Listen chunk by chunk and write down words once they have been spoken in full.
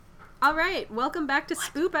All right, welcome back to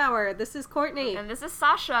Spoop Hour. This is Courtney. And this is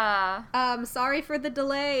Sasha. Sorry for the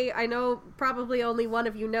delay. I know probably only one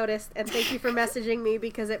of you noticed, and thank you for messaging me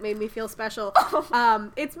because it made me feel special.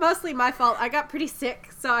 It's mostly my fault. I got pretty sick,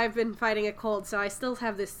 so I've been fighting a cold, so I still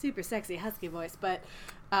have this super sexy husky voice, but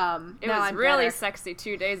it was really sexy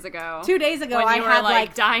 2 days ago. 2 days ago, when I you had were,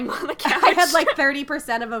 like dying on the couch. I had like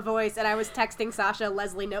 30% of a voice, and I was texting Sasha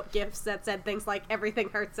Leslie Note gifs that said things like "everything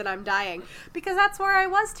hurts and I'm dying," because that's where I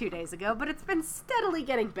was 2 days ago. But it's been steadily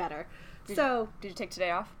getting better. Did you take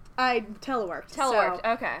today off? I teleworked.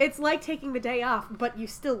 Okay. It's like taking the day off, but you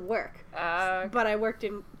still work. Okay. But I worked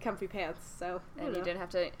in comfy pants, so... And you didn't have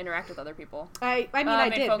to interact with other people. I mean, I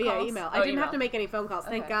did via calls? email. Oh, I didn't email. have to make any phone calls.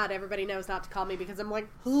 Thank Okay. God everybody knows not to call me because I'm like,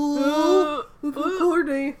 hello,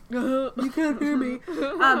 Courtney, you can't hear me.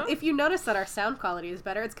 If you notice that our sound quality is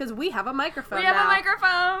better, it's because we have a microphone We have now. a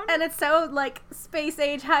microphone! And it's so, like,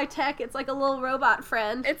 space-age high-tech. It's like a little robot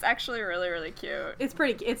friend. It's actually really, really cute. It's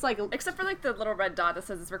pretty... It's like... Except for, like, the little red dot that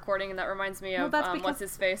says it's recording, and that reminds me of, that's because-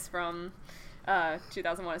 what's-his-face from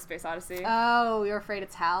 2001 A Space Odyssey. Oh, you're afraid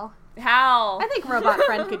it's Hal? Hal! I think Robot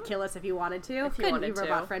Friend could kill us if you wanted to. If you Couldn't wanted you, to.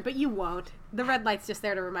 Robot Friend? But you won't. The red light's just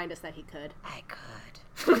there to remind us that he could. I could.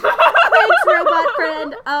 Thanks, Robot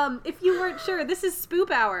Friend. If you weren't sure, this is Spoop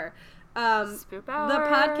Hour. Spoop Hour.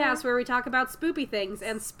 The podcast where we talk about spoopy things.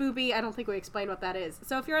 And spoopy, I don't think we explained what that is.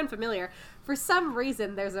 So if you're unfamiliar, for some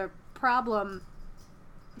reason there's a problem,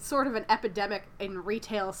 sort of an epidemic in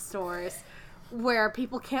retail stores, where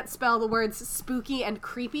people can't spell the words spooky and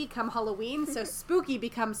creepy come Halloween, so spooky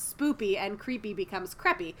becomes spoopy and creepy becomes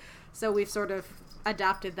creepy. So we've sort of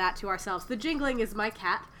adopted that to ourselves. The jingling is my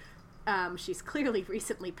cat. She's clearly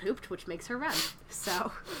recently pooped, which makes her run.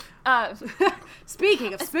 So,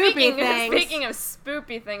 speaking of spoopy things... Speaking of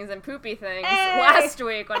spoopy things and poopy things, Hey! last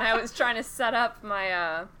week when I was trying to set up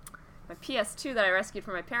my my PS2 that I rescued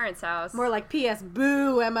from my parents' house... More like PS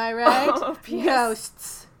Boo, am I right? Oh, PS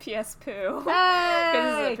Ghosts. PS Poo. Hey!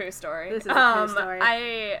 Because this is a poo story. This is a poo story.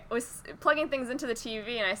 I was plugging things into the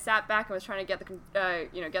TV, and I sat back and was trying to get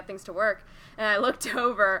get things to work. And I looked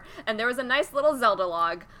over, and there was a nice little Zelda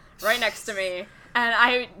log right next to me, and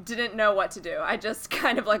I didn't know what to do. I just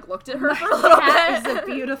kind of like looked at her for a little Cat bit. is a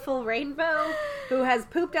beautiful rainbow who has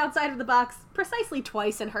pooped outside of the box precisely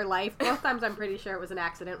twice in her life. Both times I'm pretty sure it was an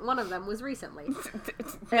accident. One of them was recently.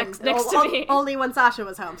 next And to me. Only when Sasha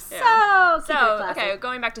was home. Yeah. So, keep it classy. Okay,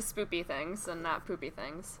 going back to spoopy things and not poopy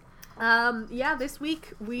things. This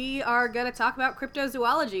week we are going to talk about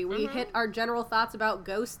cryptozoology. We hit our general thoughts about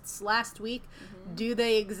ghosts last week. Do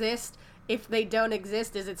they exist? If they don't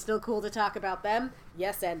exist, is it still cool to talk about them?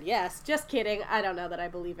 Yes and yes. Just kidding. I don't know that I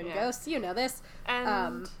believe in ghosts. You know this.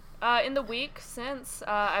 And in the week since,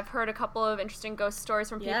 I've heard a couple of interesting ghost stories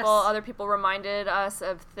from people. Yes. Other people reminded us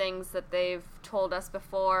of things that they've told us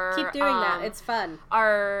before. Keep doing that. It's fun.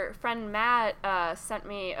 Our friend Matt sent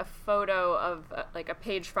me a photo of like a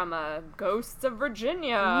page from a Ghosts of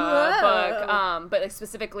Virginia book, but like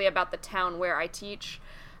specifically about the town where I teach.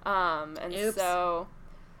 Oops.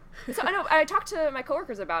 So I know I talked to my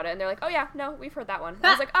coworkers about it, and they're like, "Oh yeah, no, we've heard that one." I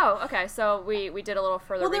was like, "Oh, okay." So we did a little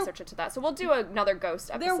further research into that. So we'll do another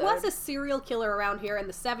ghost episode. There was a serial killer around here in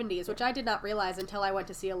the 70s, which I did not realize until I went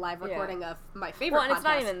to see a live recording of my favorite Well, and podcast. it's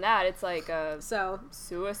not even that. It's like So,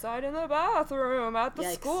 suicide in the bathroom at the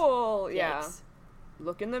Yikes. school. Yeah. Yikes.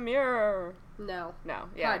 Look in the mirror. No. No.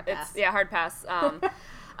 Yeah. Hard pass. Hard pass.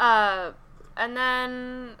 And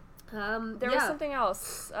then there was something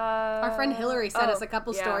else. Our friend Hillary sent us a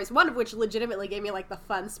couple stories, one of which legitimately gave me, like, the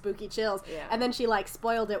fun, spooky chills. Yeah. And then she, like,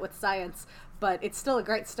 spoiled it with science. But it's still a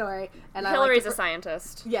great story. And Hillary's a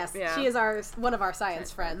scientist. Yes, Yeah. she is one of our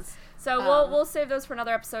science friends. So we'll save those for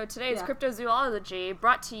another episode. Today's cryptozoology,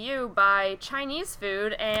 brought to you by Chinese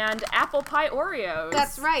food and apple pie Oreos.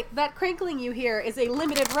 That's right. That crinkling you hear is a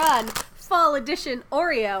limited run fall edition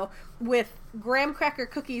Oreo with graham cracker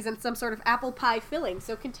cookies and some sort of apple pie filling.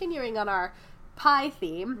 So continuing on our pie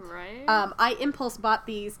theme, Right. I impulse bought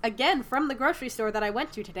these again from the grocery store that I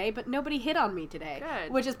went to today, but nobody hit on me today.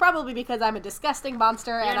 Good. Which is probably because I'm a disgusting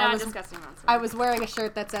monster. You're and not I was a disgusting monster. I was wearing a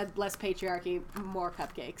shirt that said less patriarchy, more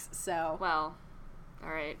cupcakes. So Well, all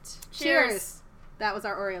right. cheers. That was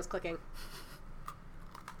our Oreos clicking.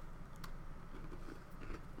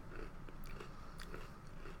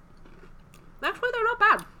 Actually, they're not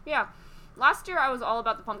bad. Yeah. Last year I was all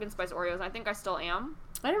about the pumpkin spice Oreos, and I think I still am.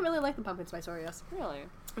 I didn't really like the pumpkin spice Oreos. Really?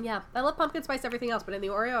 Yeah, I love pumpkin spice everything else, but in the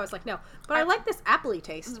Oreo, I was like, no. But I like this appley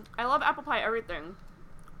taste. I love apple pie everything.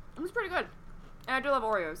 It was pretty good. And I do love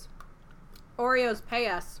Oreos. Oreos, pay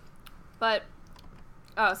us. But,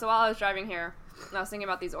 so while I was driving here, and I was thinking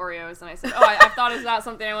about these Oreos, and I said, I thought is that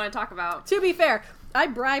something I want to talk about. To be fair, I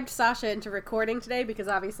bribed Sasha into recording today because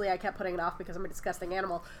obviously I kept putting it off because I'm a disgusting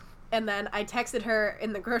animal. And then I texted her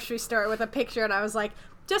in the grocery store with a picture, and I was like,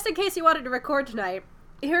 just in case you wanted to record tonight,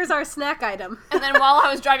 here's our snack item. And then while I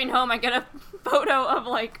was driving home, I get a photo of,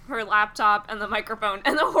 like, her laptop and the microphone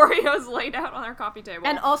and the Oreos laid out on her coffee table.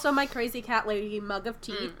 And also my crazy cat lady mug of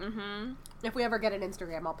tea. Mm-hmm. If we ever get an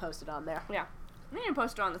Instagram, I'll post it on there. Yeah. I need to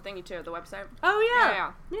post it on the thingy, too, the website. Oh,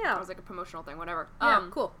 Yeah. Yeah. It was like a promotional thing, whatever. Yeah,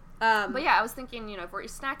 cool. But yeah, I was thinking, you know, if we're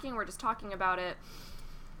snacking, we're just talking about it.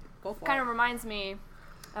 Go for Kind it. of reminds me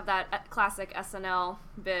of that classic SNL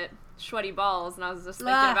bit, Sweaty Balls, and I was just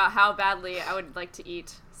thinking about how badly I would like to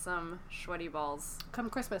eat some sweaty balls. Come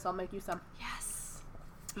Christmas, I'll make you some. Yes.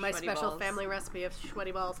 My Sweaty special balls. family recipe of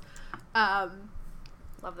sweaty balls.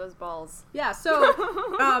 Love those balls. Yeah, so,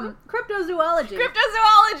 cryptozoology.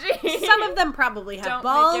 Cryptozoology! Some of them probably have Don't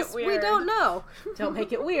balls. make it weird. We don't know. Don't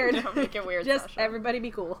make it weird. Don't make it weird, Just Sasha. everybody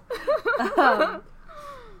be cool.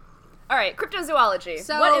 All right, cryptozoology.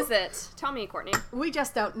 So- What is it? Tell me, Courtney. We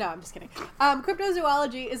just don't know. I'm just kidding.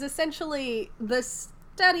 Cryptozoology is essentially the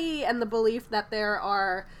study and the belief that there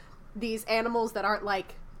are these animals that aren't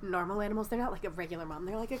like normal animals. They're not like a regular mom.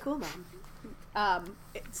 They're like a cool mom.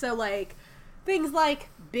 So like things like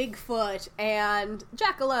Bigfoot and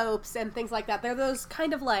jackalopes and things like that. They're those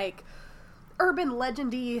kind of like urban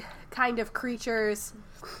legendy kind of creatures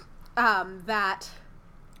that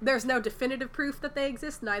there's no definitive proof that they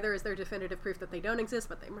exist. Neither is there definitive proof that they don't exist,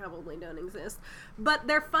 but they probably don't exist. But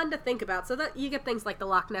they're fun to think about. So that you get things like the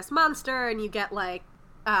Loch Ness Monster, and you get like,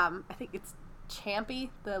 I think it's Champy,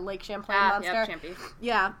 the Lake Champlain monster. Yeah, Champy.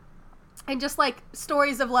 Yeah. And just like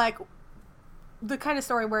stories of like, the kind of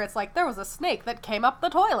story where it's like, there was a snake that came up the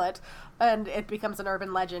toilet, and it becomes an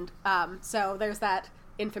urban legend. So there's that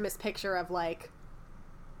infamous picture of like,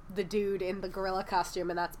 the dude in the gorilla costume,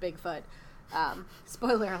 and that's Bigfoot.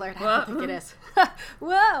 Spoiler alert, I don't think it is.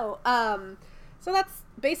 Whoa! So that's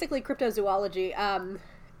basically cryptozoology.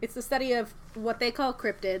 It's the study of what they call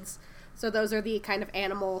cryptids. So those are the kind of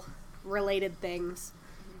animal-related things.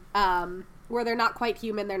 Where they're not quite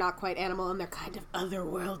human, they're not quite animal, and they're kind of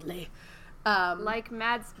otherworldly. Like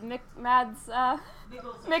Mads Mikkelsen.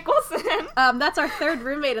 That's our third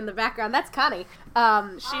roommate in the background. That's Connie.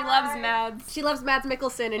 She loves Mads. She loves Mads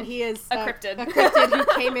Mikkelsen, and he is A cryptid. A cryptid who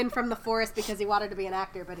came in from the forest because he wanted to be an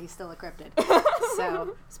actor, but he's still a cryptid.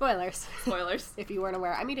 So, spoilers. Spoilers. If you weren't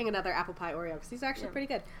aware. I'm eating another apple pie Oreo because these are actually pretty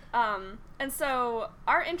good. And so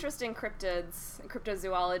our interest in cryptids, and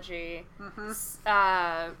cryptozoology,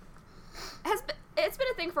 it's been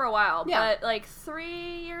a thing for a while, Yeah. but like 3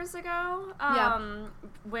 years ago,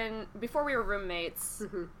 before we were roommates,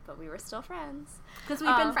 but we were still friends. Because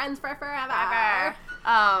we've been friends for forever.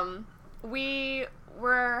 We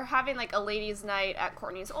were having like a ladies' night at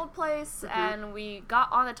Courtney's old place, and we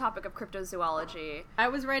got on the topic of cryptozoology. I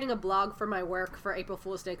was writing a blog for my work for April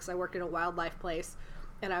Fool's Day because I worked in a wildlife place,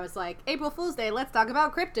 and I was like, April Fool's Day, let's talk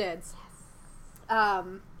about cryptids. Yes.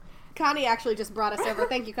 Connie actually just brought us over.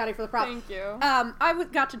 Thank you, Connie, for the prop. Thank you. I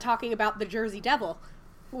got to talking about the Jersey Devil,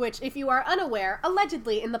 which, if you are unaware,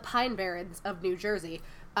 allegedly in the Pine Barrens of New Jersey,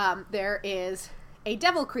 there is a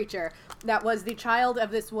devil creature that was the child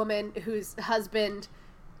of this woman whose husband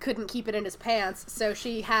couldn't keep it in his pants, so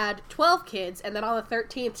she had 12 kids, and then on the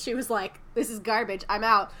 13th, she was like, this is garbage, I'm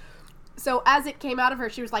out. So as it came out of her,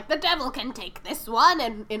 she was like, the devil can take this one,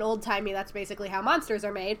 and in old-timey, that's basically how monsters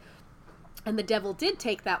are made. And the devil did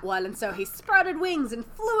take that one, and so he sprouted wings and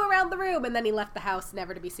flew around the room, and then he left the house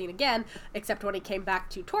never to be seen again, except when he came back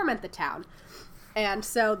to torment the town. And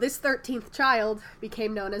so this 13th child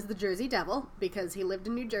became known as the Jersey Devil, because he lived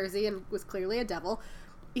in New Jersey and was clearly a devil.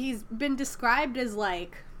 He's been described as,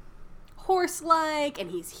 like, horse-like, and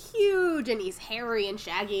he's huge, and he's hairy and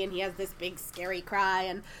shaggy, and he has this big scary cry,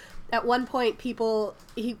 and at one point he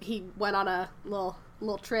went on a little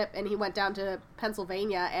trip, and he went down to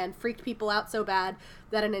Pennsylvania and freaked people out so bad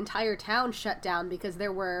that an entire town shut down because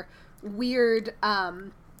there were weird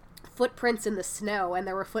footprints in the snow, and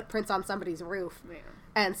there were footprints on somebody's roof. Yeah.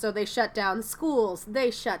 And so they shut down schools, they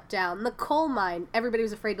shut down the coal mine. Everybody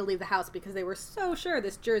was afraid to leave the house because they were so sure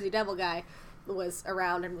this Jersey Devil guy was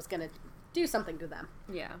around and was going to do something to them.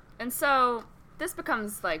 Yeah. And so this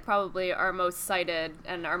becomes like probably our most cited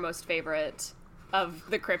and our most favorite of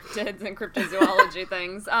the cryptids and cryptozoology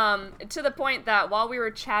things, to the point that while we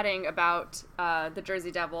were chatting about the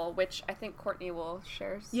Jersey Devil, which I think Courtney will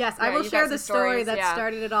share. Yes, I will share the story that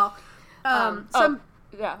started it all. I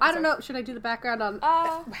don't know, should I do the background on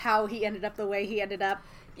how he ended up the way he ended up?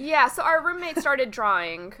 Yeah, so our roommate started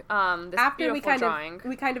drawing this After beautiful drawing.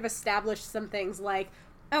 we kind of established some things like,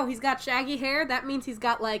 oh, he's got shaggy hair, that means he's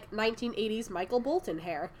got like 1980s Michael Bolton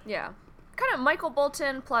hair. Yeah. kind of Michael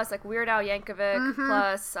Bolton plus like Weird Al Yankovic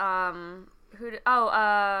plus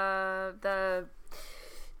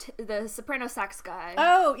the soprano sax guy.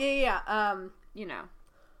 Oh, yeah. You know,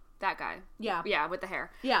 that guy. Yeah. Yeah, with the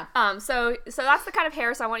hair. Yeah. So that's the kind of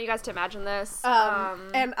hair, so I want you guys to imagine this.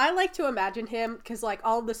 And I like to imagine him, because, like,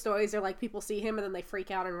 all the stories are, like, people see him and then they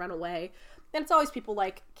freak out and run away. And it's always people,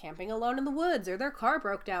 like, camping alone in the woods, or their car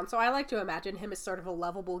broke down. So I like to imagine him as sort of a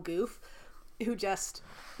lovable goof who just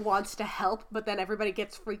wants to help, but then everybody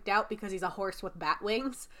gets freaked out because he's a horse with bat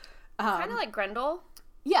wings. Kind of like Grendel.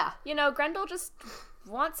 Yeah. You know, Grendel just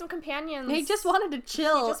wants some companions. He just wanted to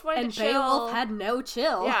chill, and Beowulf had no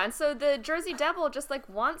chill. Yeah, and so the Jersey Devil just, like,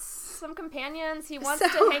 wants some companions. He wants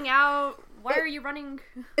to hang out. Why are you running?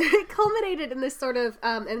 It culminated in this sort of,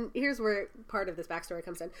 and here's where part of this backstory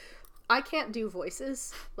comes in. I can't do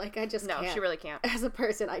voices. Like, I just can't. No, she really can't. As a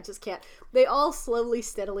person, I just can't. They all slowly,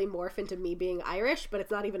 steadily morph into me being Irish, but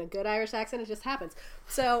it's not even a good Irish accent. It just happens.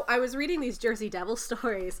 So I was reading these Jersey Devil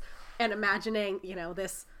stories and imagining, you know,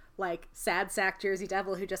 this, like, sad sack Jersey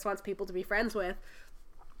Devil who just wants people to be friends with.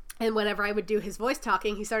 And whenever I would do his voice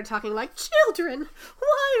talking, he started talking like, "Children,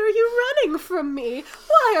 why are you running from me?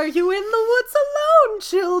 Why are you in the woods alone,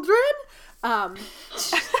 children?"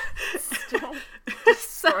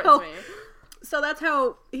 So that's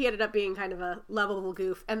how he ended up being kind of a lovable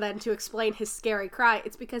goof. And then to explain his scary cry,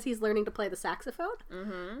 it's because he's learning to play the saxophone.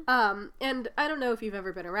 And I don't know if you've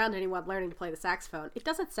ever been around anyone learning to play the saxophone. It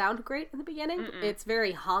doesn't sound great in the beginning. It's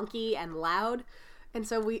very honky and loud. And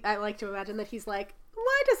so I like to imagine that he's like,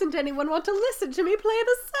 why doesn't anyone want to listen to me play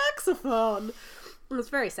the saxophone? And it's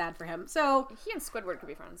very sad for him. So he and Squidward could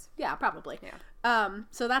be friends. Yeah, probably. Yeah.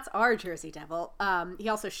 So that's our Jersey Devil. He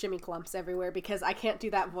also shimmy clumps everywhere because I can't do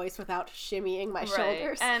that voice without shimmying my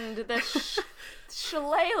shoulders. And the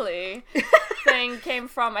shillelagh thing came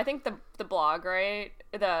from, I think, the blog, right?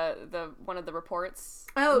 The one of the reports.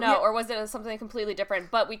 Oh, no, yeah. Or was it something completely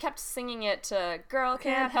different? But we kept singing it to "Girl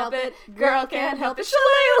Can't Help It, Girl Can't Help It,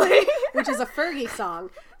 Shillelagh," which is a Fergie song.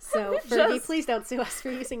 So Fergie, please don't sue us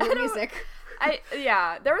for using your music.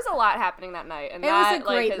 There was a lot happening that night, and it that was a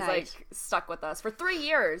great has night. Stuck with us for 3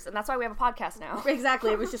 years, and that's why we have a podcast now.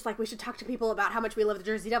 Exactly. It was just like, we should talk to people about how much we love the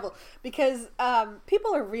Jersey Devil, because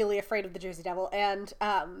people are really afraid of the Jersey Devil, and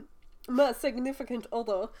my significant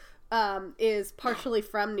other is partially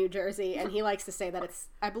from New Jersey, and he likes to say that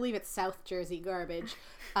I believe it's South Jersey garbage,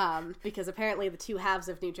 because apparently the two halves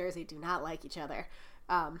of New Jersey do not like each other.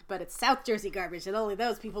 But it's South Jersey garbage, and only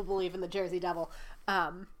those people believe in the Jersey Devil.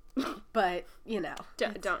 But, you know.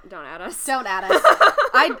 Don't add us. Don't add us.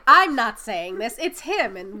 I'm not saying this. It's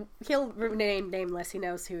him, and he'll remain nameless. He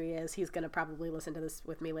knows who he is. He's going to probably listen to this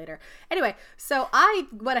with me later. Anyway, so I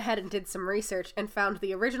went ahead and did some research and found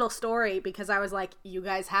the original story because I was like, you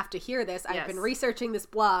guys have to hear this. I've been researching this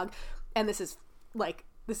blog, and this is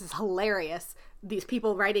hilarious. These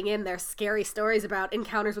people writing in their scary stories about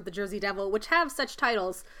encounters with the Jersey Devil, which have such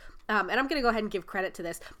titles. And I'm going to go ahead and give credit to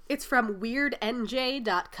this. It's from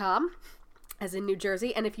weirdnj.com, as in New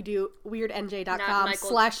Jersey. And if you do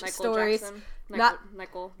weirdnj.com/stories,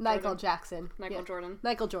 Nickel Jackson. Nickel Jordan.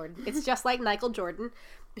 Nickel Jordan. It's just like Nickel Jordan,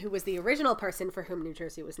 who was the original person for whom New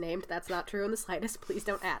Jersey was named. That's not true in the slightest. Please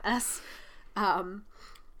don't at us.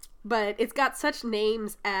 But it's got such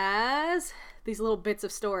names as these little bits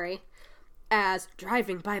of story as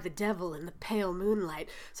driving by the devil in the pale moonlight.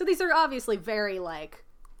 So these are obviously very, like,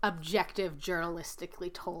 objective,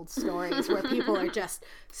 journalistically told stories where people are just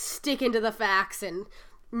sticking to the facts and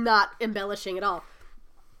not embellishing at all.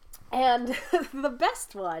 And the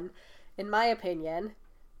best one, in my opinion,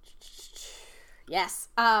 is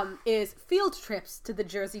Field Trips to the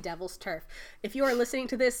Jersey Devil's Turf. If you are listening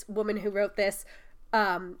to this, woman who wrote this,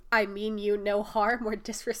 I mean you no harm or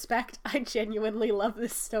disrespect. I genuinely love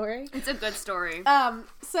this story. It's a good story.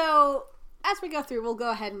 So as we go through, we'll go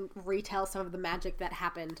ahead and retell some of the magic that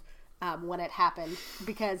happened when it happened,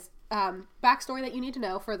 because backstory that you need to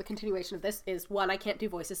know for the continuation of this is, 1, I can't do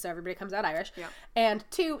voices, so everybody comes out Irish. Yeah. And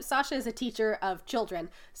 2, Sasha is a teacher of children,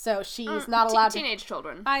 so she's not allowed teenage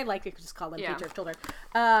children. I like to just call them teacher of children.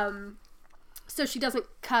 So she doesn't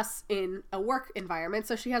cuss in a work environment,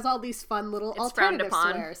 so she has all these fun little alternative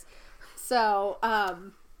swears. So,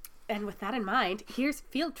 and with that in mind, here's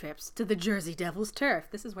Field Trips to the Jersey Devil's Turf.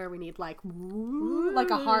 This is where we need, like, woo, like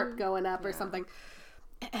a harp going up or something.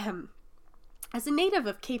 As a native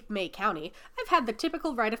of Cape May County, I've had the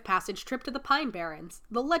typical rite of passage trip to the Pine Barrens,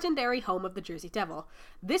 the legendary home of the Jersey Devil.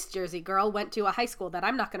 This Jersey girl went to a high school that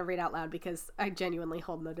I'm not going to read out loud because I genuinely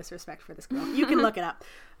hold no disrespect for this girl. You can look it up.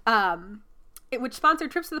 which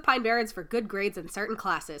sponsored trips to the Pine Barrens for good grades in certain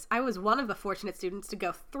classes. I was one of the fortunate students to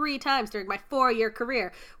go 3 times during my 4-year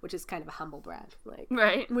career, which is kind of a humble brag. Like,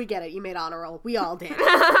 Right. we get it. You made honor roll. We all did.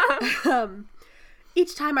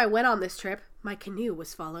 Each time I went on this trip, my canoe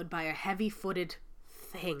was followed by a heavy-footed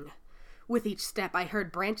thing. With each step, I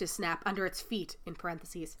heard branches snap under its feet, in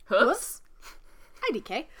parentheses. Hoofs?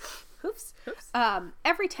 IDK. Hoofs. Hoofs.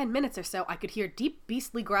 Every 10 minutes or so, I could hear deep,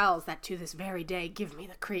 beastly growls that to this very day give me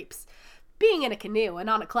the creeps. Being in a canoe and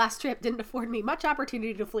on a class trip didn't afford me much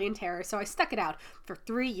opportunity to flee in terror, so I stuck it out for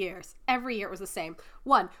 3 years. Every year it was the same.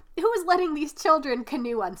 1, who was letting these children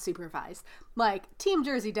canoe unsupervised? Like, Team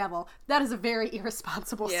Jersey Devil, that is a very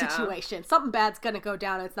irresponsible situation. Something bad's gonna go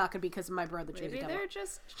down, and it's not gonna be because of my brother, Jersey Maybe Devil. they're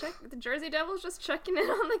just the Jersey Devil's just checking in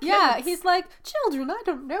on the kids. Yeah, he's like, children, I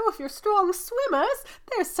don't know if you're strong swimmers.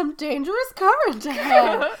 There's some dangerous current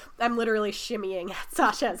ahead. I'm literally shimmying at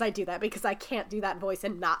Sasha as I do that because I can't do that voice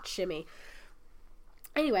and not shimmy.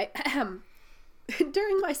 Anyway,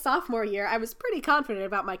 during my sophomore year, I was pretty confident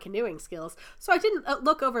about my canoeing skills, so I didn't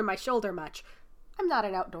look over my shoulder much. I'm not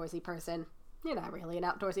an outdoorsy person. You're not really an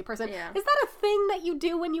outdoorsy person. Yeah. Is that a thing that you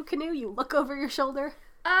do when you canoe? You look over your shoulder?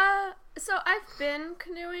 So I've been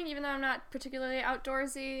canoeing, even though I'm not particularly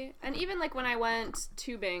outdoorsy, and even like when I went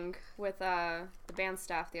tubing with the band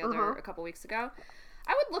staff a couple weeks ago,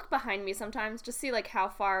 I would look behind me sometimes to see like how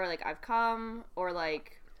far like I've come, or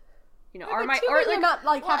like, you know, are my tubing, or like you're not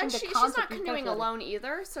like well, having and to she's constantly not canoeing alone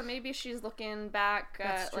either, so maybe she's looking back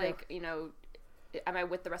That's at true. like, you know, am I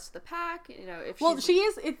with the rest of the pack? You know, if Well, she's, she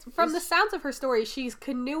is. It's from the sounds of her story. She's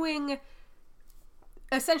canoeing.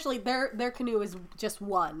 Essentially, their canoe is just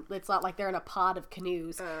one. It's not like they're in a pod of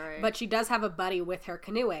canoes. Right. But she does have a buddy with her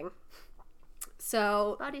canoeing.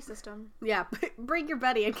 So body system. yeah, bring your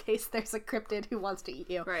buddy in case there's a cryptid who wants to eat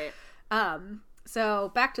you. Right.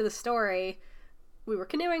 So back to the story. We were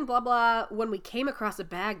canoeing, blah blah, when we came across a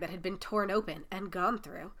bag that had been torn open and gone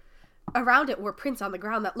through. Around it were prints on the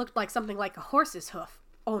ground that looked like something like a horse's hoof,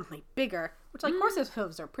 only bigger. Which, like, horses'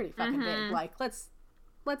 hooves are pretty fucking big. Like, let's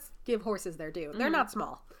give horses their due. They're not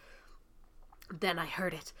small. Then I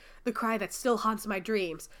heard it. The cry that still haunts my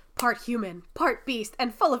dreams. Part human, part beast,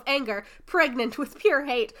 and full of anger, pregnant with pure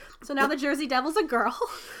hate. So now the Jersey Devil's a girl.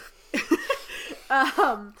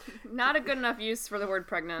 Not a good enough use for the word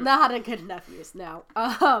pregnant. Not a good enough use, no.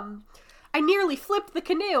 I nearly flipped the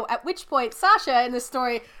canoe, at which point Sasha, in this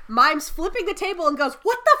story, mimes flipping the table and goes,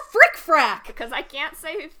 "What the frick frack?" Because I can't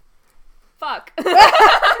say fuck. I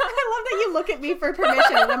love that you look at me for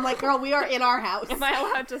permission, and I'm like, girl, we are in our house. Am I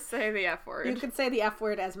allowed to say the F word? You can say the F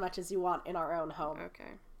word as much as you want in our own home.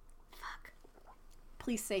 Okay. Fuck.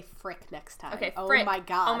 Please say frick next time. Okay, Oh frick. my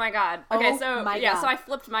god. Oh my god. Okay, Oh so my yeah, God. so I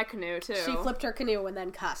flipped my canoe too. She flipped her canoe and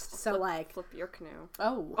then cussed. So, like, Flip your canoe.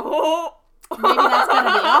 oh. Oh! Maybe that's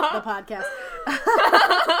gonna be off the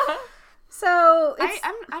podcast. So, it's,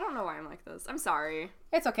 I don't know why I'm like this. I'm sorry.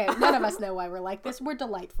 it's okay. None of us know why we're like this. We're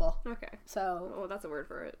delightful. Okay. So, Oh, that's a word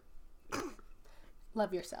for it.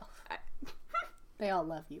 love yourself. They all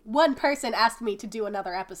love you. One person asked me to do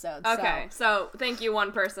another episode. Okay, so thank you,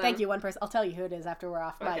 one person. Thank you, one person. I'll tell you who it is after we're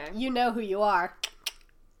off mic. Okay. You know who you are.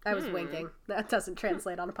 I was winking. That doesn't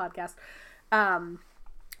translate on a podcast.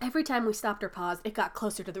 Every time we stopped or paused, it got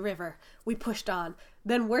closer to the river. We pushed on.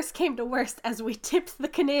 Then worst came to worst as we tipped the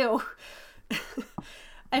canoe.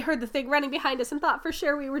 I heard the thing running behind us and thought for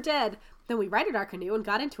sure we were dead. Then we righted our canoe and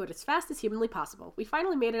got into it as fast as humanly possible. We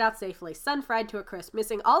finally made it out safely, sun-fried to a crisp,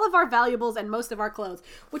 missing all of our valuables and most of our clothes,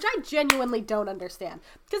 which I genuinely don't understand.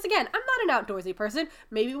 Because again, I'm not an outdoorsy person.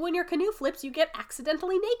 Maybe when your canoe flips, you get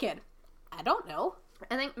accidentally naked. I don't know.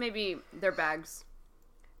 I think maybe they're bags.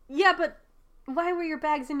 Yeah, but why were your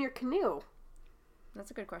bags in your canoe? That's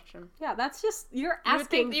a good question. Yeah, that's just, you're You would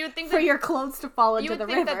asking think for that- your clothes to fall into You would the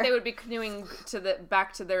think river. that they would be canoeing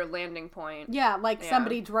back to their landing point. Yeah, like Yeah.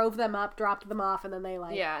 somebody drove them up, dropped them off, and then they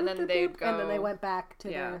like... Yeah, and then boop, boop, they'd boop, And then they go- went back to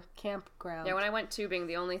Yeah. their campground. Yeah, when I went tubing,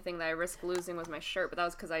 the only thing that I risked losing was my shirt, but that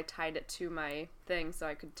was because I tied it to my thing so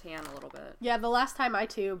I could tan a little bit. Yeah, the last time I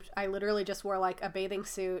tubed, I literally just wore like a bathing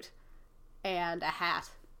suit and a hat.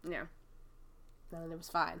 Yeah. And it was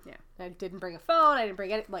fine. Yeah. I didn't bring a phone, I didn't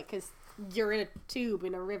bring any, like, because you're in a tube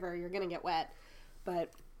in a river, you're gonna get wet.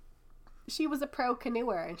 But she was a pro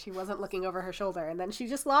canoeer, and she wasn't looking over her shoulder, and then she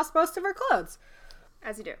just lost most of her clothes.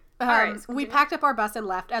 As you do. Alright, so We continue. packed up our bus and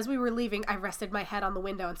left. As we were leaving, I rested my head on the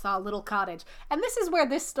window and saw a little cottage. And this is where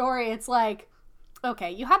this story, it's like,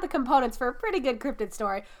 okay, you had the components for a pretty good cryptid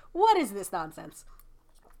story. What is this nonsense?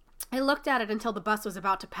 I looked at it until the bus was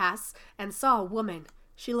about to pass and saw a woman.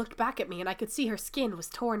 She looked back at me and I could see her skin was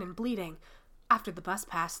torn and bleeding. After the bus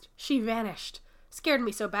passed, she vanished. Scared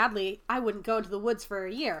me so badly, I wouldn't go into the woods for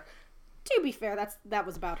a year. To be fair, that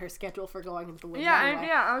was about her schedule for going into the woods. Yeah,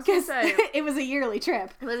 anyway. I was gonna say. It was a yearly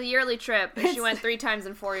trip. It was a yearly trip, and she went 3 times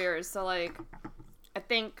in 4 years, so, like, I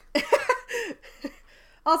think...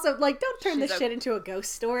 Also, like, don't turn She's this shit into a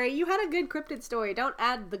ghost story. You had a good cryptid story. Don't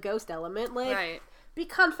add the ghost element. Like, Right. be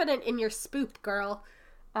confident in your spoop, girl.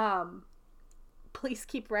 Please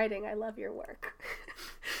keep writing. I love your work.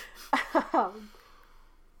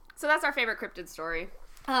 So that's our favorite cryptid story.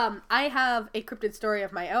 I have a cryptid story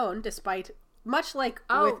of my own, despite, much like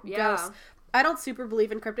with ghosts, I don't super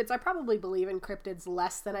believe in cryptids. I probably believe in cryptids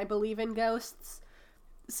less than I believe in ghosts.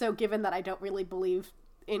 So given that I don't really believe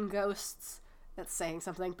in ghosts, that's saying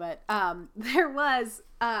something, but there was,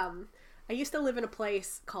 I used to live in a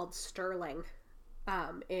place called Sterling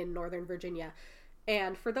in Northern Virginia.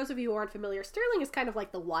 And for those of you who aren't familiar, Sterling is kind of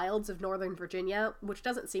like the wilds of Northern Virginia, which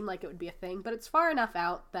doesn't seem like it would be a thing, but it's far enough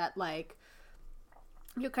out that, like,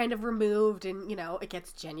 you're kind of removed and, you know, it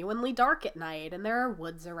gets genuinely dark at night and there are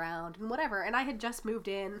woods around and whatever. And I had just moved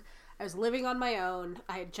in. I was living on my own.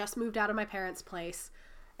 I had just moved out of my parents' place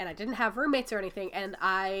and I didn't have roommates or anything. And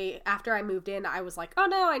after I moved in, I was like, oh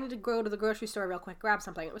no, I need to go to the grocery store real quick, grab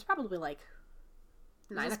something. It was probably like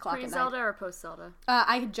 9 o'clock at night. Pre-Zelda or post-Zelda?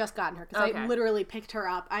 I had just gotten her because Okay. I literally picked her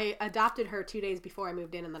up. I adopted her 2 days before I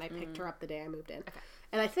moved in, and then I picked her up the day I moved in. Okay.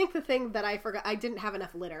 And I think the thing that I forgot, I didn't have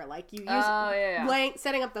enough litter. Like, you use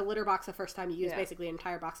setting up the litter box the first time, you use basically an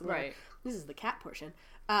entire box of litter. Right. This is the cat portion.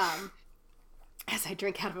 As I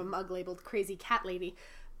drink out of a mug labeled Crazy Cat Lady.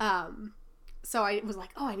 So I was like,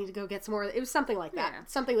 oh, I need to go get some more. It was something like that. Yeah.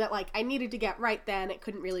 Something that, like, I needed to get right then. It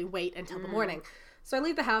couldn't really wait until the morning. So I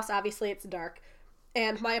leave the house. Obviously, it's dark.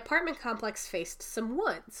 And my apartment complex faced some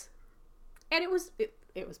woods. And it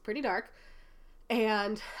was pretty dark.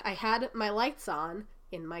 And I had my lights on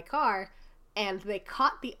in my car, and they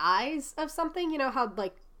caught the eyes of something. You know how,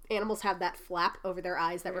 like, animals have that flap over their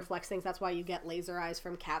eyes that reflects things? That's why you get laser eyes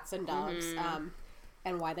from cats and dogs,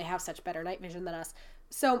 and why they have such better night vision than us.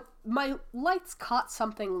 So my lights caught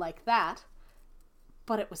something like that,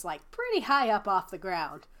 but it was, like, pretty high up off the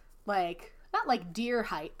ground. Like, not like deer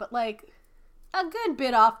height, but, like, a good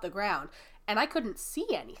bit off the ground, and I couldn't see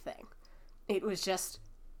anything. It was just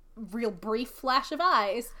real brief flash of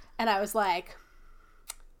eyes, and I was like,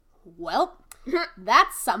 well,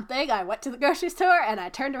 that's something. I went to the grocery store, and I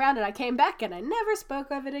turned around, and I came back, and I never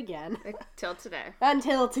spoke of it again. Till today.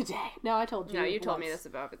 Until today. No, I told you. No, you told me this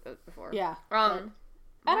about it before. Yeah.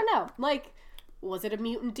 I don't know. Like, was it a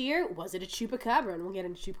mutant deer? Was it a chupacabra? And we'll get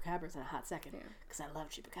into chupacabras in a hot second, because I love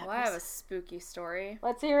chupacabras. Well, I have a spooky story.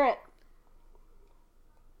 Let's hear it.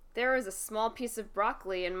 There was a small piece of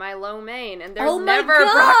broccoli in my lo mein, and there's Oh my never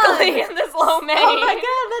God! broccoli in this lo mein. Oh my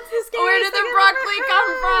god, that's the scariest Where did thing the I've broccoli ever come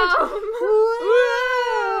heard.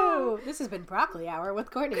 from? Woo! This has been Broccoli Hour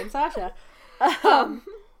with Courtney and Sasha.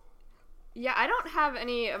 Yeah, I don't have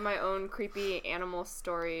any of my own creepy animal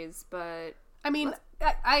stories, but... I mean,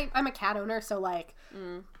 I'm a cat owner, so, like,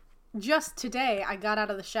 just today I got out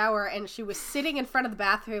of the shower and she was sitting in front of the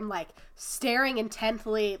bathroom, like, staring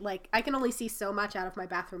intently, like, I can only see so much out of my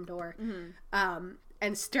bathroom door,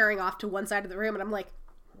 and staring off to one side of the room, and I'm like,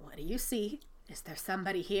 what do you see? Is there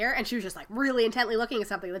somebody here? And she was just, like, really intently looking at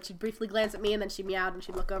something. Then she'd briefly glance at me, and then she meowed, and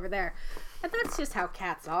she'd look over there. And that's just how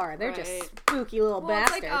cats are. They're just spooky little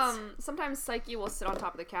bastards. It's like, sometimes Psyche will sit on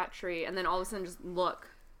top of the cat tree, and then all of a sudden just look.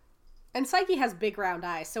 And Psyche has big round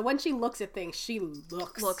eyes, so when she looks at things, she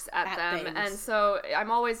looks at them. things. And so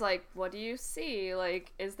I'm always like, what do you see?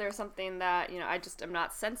 Like, is there something that, you know, I just am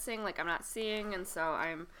not sensing, like I'm not seeing, and so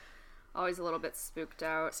I'm always a little bit spooked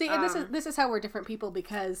out. See, and this is how we're different people,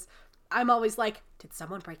 because I'm always like, did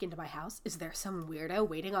someone break into my house? Is there some weirdo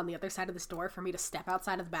waiting on the other side of this door for me to step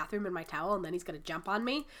outside of the bathroom in my towel and then he's gonna jump on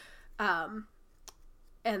me?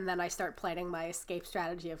 And then I start planning my escape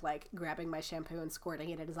strategy of, like, grabbing my shampoo and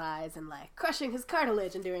squirting it in his eyes and, like, crushing his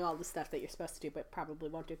cartilage and doing all the stuff that you're supposed to do but probably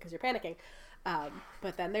won't do because you're panicking.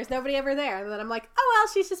 But then there's nobody ever there. And then I'm like, oh,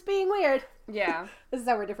 well, she's just being weird. Yeah. This is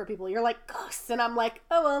how we're different people. You're like, ghosts. And I'm like,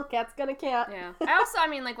 oh, well, cat's gonna cat. Yeah. I also, I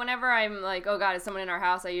mean, like, whenever I'm like, oh, God, is someone in our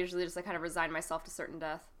house, I usually just, like, kind of resign myself to certain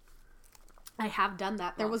death. I have done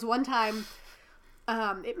that. There was one time,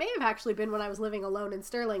 it may have actually been when I was living alone in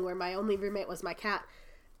Sterling, where my only roommate was my cat.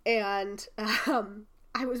 And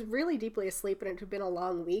I was really deeply asleep, and it had been a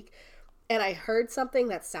long week, and I heard something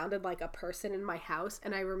that sounded like a person in my house,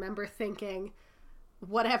 and I remember thinking,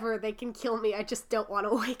 whatever, they can kill me, I just don't want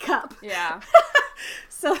to wake up. Yeah.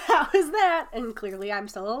 So that was that, and clearly I'm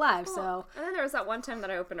still alive, so... And then there was that one time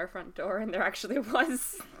that I opened our front door, and there actually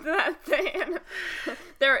was that thing.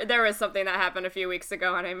 There was something that happened a few weeks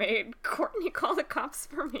ago, and I made Courtney call the cops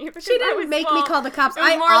for me. She didn't make me call the cops.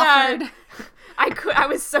 I offered. I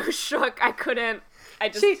was so shook. I couldn't.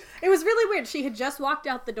 It was really weird. She had just walked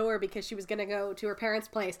out the door because she was going to go to her parents'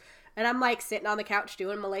 place, and I'm, like, sitting on the couch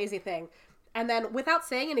doing my lazy thing. And then, without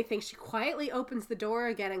saying anything, she quietly opens the door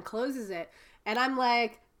again and closes it. And I'm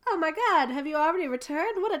like, oh my god, have you already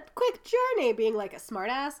returned? What a quick journey, being like a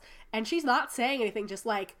smartass. And she's not saying anything, just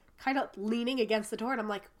like kind of leaning against the door. And I'm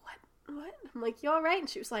like, what? I'm like, you all right? And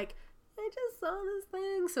she was like, I just saw this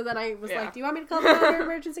thing. So then I was like, do you want me to call the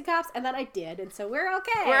emergency cops? And then I did. And so we're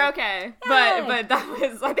okay. We're okay. Yay! But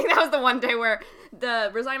I think that was the one day where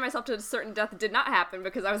the resigning myself to a certain death did not happen,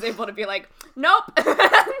 because I was able to be like, nope.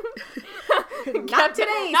 Not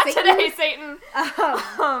today, Satan.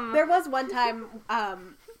 There was one time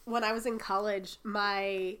when I was in college,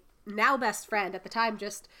 my now best friend, at the time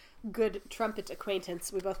just good trumpet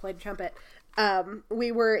acquaintance, we both played trumpet,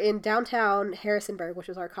 we were in downtown Harrisonburg, which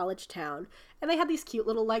was our college town, and they had these cute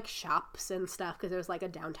little like shops and stuff because there was like a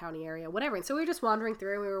downtown area, whatever. And so we were just wandering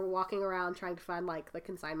through, and we were walking around trying to find like the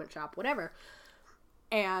consignment shop, whatever.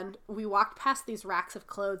 And we walked past these racks of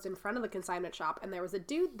clothes in front of the consignment shop, and there was a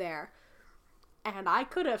dude there. And I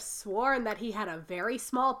could have sworn that he had a very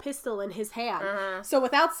small pistol in his hand. Uh-huh. So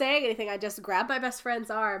without saying anything, I just grabbed my best friend's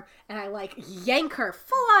arm and I like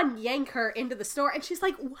full on yank her into the store. And she's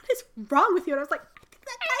like, what is wrong with you? And I was like, I think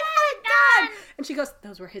that guy had a gun. And she goes,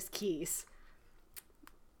 those were his keys.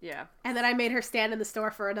 Yeah. And then I made her stand in the store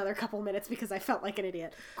for another couple minutes because I felt like an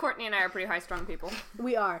idiot. Courtney and I are pretty high-strung people.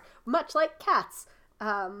 We are. Much like cats.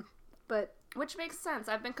 But which makes sense.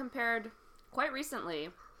 I've been compared quite recently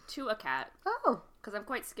to a cat. Oh. Because I'm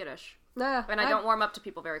quite skittish. Nah, and I don't warm up to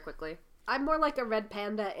people very quickly. I'm more like a red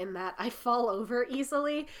panda in that I fall over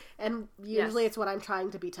easily, and usually it's when I'm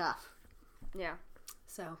trying to be tough. Yeah.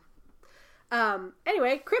 So,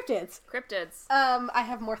 anyway, cryptids. I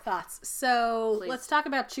have more thoughts. So, Please. Let's talk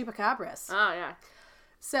about chupacabras. Oh, yeah.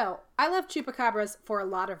 So, I love chupacabras for a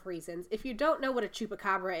lot of reasons. If you don't know what a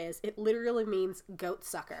chupacabra is, it literally means goat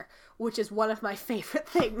sucker, which is one of my favorite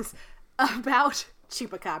things about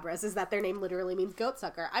chupacabras, is that their name literally means goat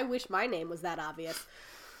sucker. I wish my name was that obvious.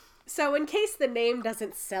 So in case the name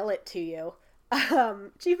doesn't sell it to you,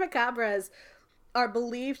 chupacabras are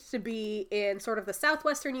believed to be in sort of the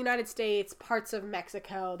southwestern United States, parts of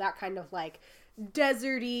Mexico, that kind of like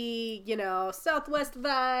deserty, southwest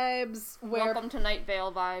vibes. Welcome to Night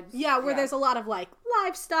Vale vibes. Yeah, where there's a lot of like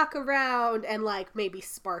livestock around and like maybe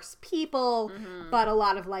sparse people, but a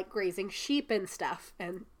lot of like grazing sheep and stuff,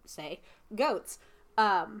 and say goats.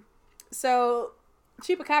 So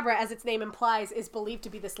chupacabra, as its name implies, is believed to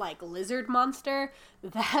be this like lizard monster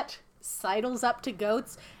that sidles up to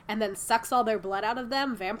goats and then sucks all their blood out of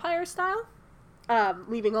them, vampire style,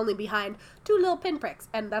 leaving only behind 2 little pinpricks.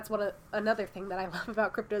 And that's another thing that I love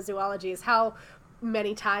about cryptozoology, is how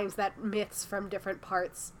many times that myths from different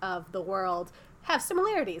parts of the world have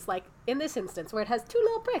similarities, like in this instance where it has 2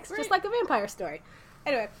 little pricks, right, just like a vampire story.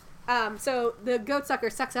 Anyway, so the goat sucker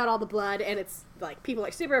sucks out all the blood, and it's like people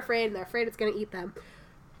are super afraid, and they're afraid it's going to eat them.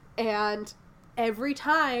 And every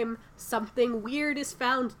time something weird is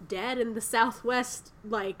found dead in the Southwest,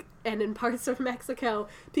 like, and in parts of Mexico,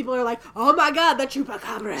 people are like, oh my god, the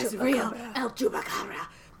chupacabra is real. El chupacabra.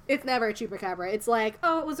 It's never a chupacabra. It's like,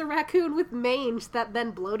 oh, it was a raccoon with mange that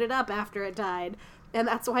then bloated up after it died, and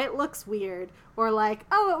that's why it looks weird. Or like,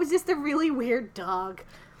 oh, it was just a really weird dog.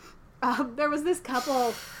 There was this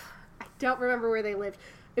couple, I don't remember where they lived.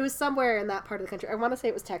 It was somewhere in that part of the country. I want to say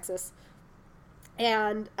it was Texas.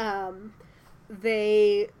 And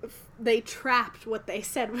they trapped what they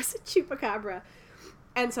said was a chupacabra.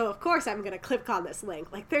 And so, of course, I'm going to click on this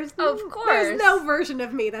link. Like, there's no version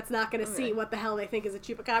of me that's not going to see what the hell they think is a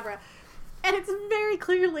chupacabra. And it's very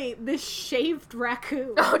clearly this shaved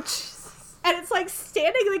raccoon. Oh, Jesus. And it's, like,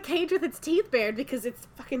 standing in the cage with its teeth bared because it's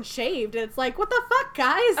fucking shaved. And it's like, what the fuck,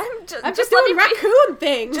 guys? I'm just doing raccoon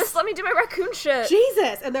things. Just let me do my raccoon shit.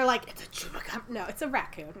 Jesus. And they're like, it's a chupacabra. No, it's a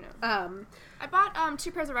raccoon. No. I bought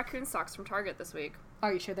 2 pairs of raccoon socks from Target this week.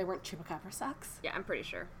 Are you sure they weren't chupacabra socks? Yeah, I'm pretty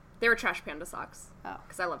sure. They were trash panda socks. Oh.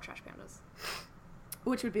 Because I love trash pandas.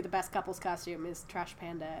 Which would be the best couple's costume, is trash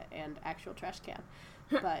panda and actual trash can.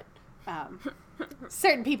 But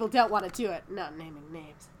certain people don't want to do it. Not naming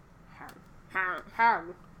names.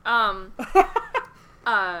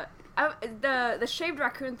 The shaved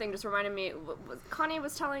raccoon thing just reminded me. Connie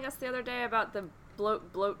was telling us the other day about the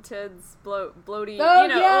bloaty. Oh,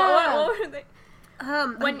 yeah. What are they?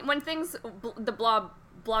 When things the blob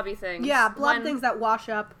blobby things. Yeah, things that wash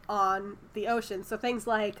up on the ocean. So things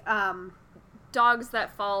like dogs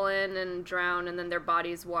that fall in and drown, and then their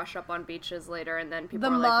bodies wash up on beaches later, and then people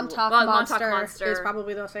the are like, Montauk Montauk monster is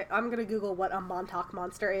probably the most. I'm gonna Google what a Montauk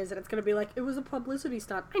monster is, and it's gonna be like, it was a publicity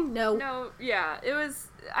stunt. I know. No, yeah, it was.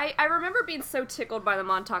 I remember being so tickled by the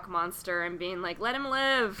Montauk monster and being like, let him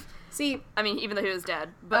live. See, I mean, even though he was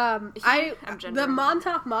dead, but the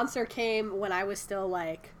Montauk monster came when I was still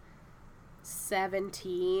like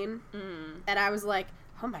 17, and I was like,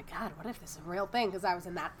 oh my god, what if this is a real thing? Because I was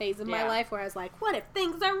in that phase of my life where I was like, what if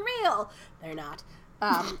things are real? They're not.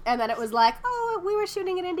 And then it was like, oh, we were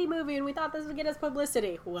shooting an indie movie and we thought this would get us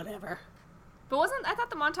publicity. Whatever. But I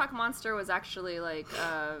thought the Montauk monster was actually like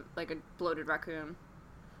a bloated raccoon.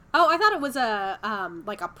 Oh, I thought it was a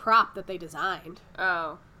prop that they designed.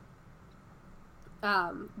 Oh.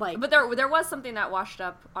 But there was something that washed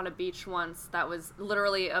up on a beach once that was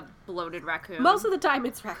literally a bloated raccoon. Most of the time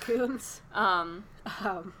it's raccoons.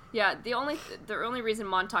 Yeah, the only reason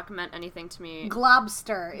Montauk meant anything to me...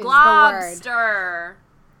 Globster is the word.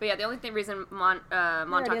 But yeah, the only reason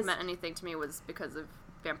Montauk meant anything to me was because of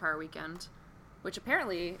Vampire Weekend, which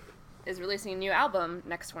apparently is releasing a new album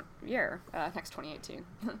next 2018. Next 2018.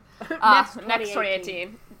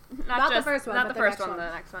 Not the first one, Not the first one,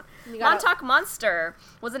 the next one. Montauk Monster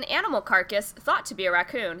was an animal carcass thought to be a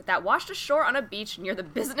raccoon that washed ashore on a beach near the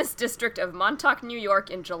business district of Montauk, New York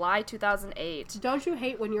in July 2008. Don't you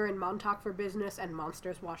hate when you're in Montauk for business and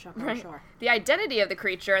monsters wash up on shore? The identity of the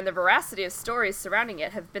creature and the veracity of stories surrounding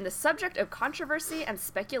it have been the subject of controversy and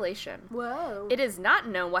speculation. Whoa. It is not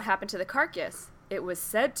known what happened to the carcass. It was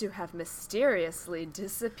said to have mysteriously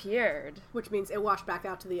disappeared. Which means it washed back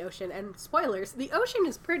out to the ocean. And spoilers, the ocean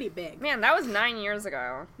is pretty big. Man, that was 9 years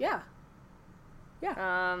ago. Yeah.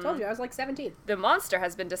 Yeah. Told you, I was like 17. The monster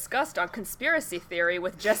has been discussed on Conspiracy Theory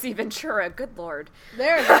with Jesse Ventura. Good lord.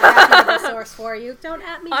 There's a reputable source for you. Don't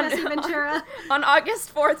at me, Jesse Ventura. On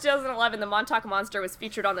August 4th, 2011, the Montauk Monster was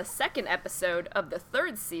featured on the second episode of the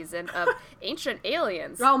third season of Ancient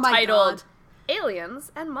Aliens, titled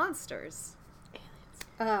Aliens and Monsters.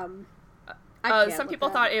 Some people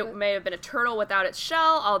thought it may have been a turtle without its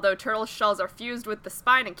shell, although turtle shells are fused with the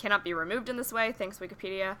spine and cannot be removed in this way. Thanks,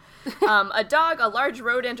 Wikipedia. A dog, a large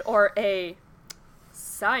rodent, or a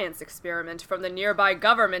science experiment from the nearby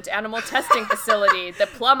government animal testing facility, the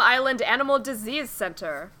Plum Island Animal Disease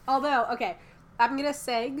Center. Although, okay, I'm going to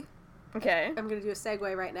seg. Okay. I'm going to do a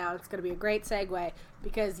segue right now. It's going to be a great segue,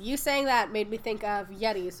 because you saying that made me think of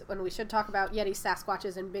Yetis, when we should talk about Yetis,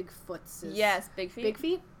 Sasquatches, and Bigfoots. Yes, big feet. Big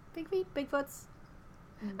feet? Big feet? Bigfoots?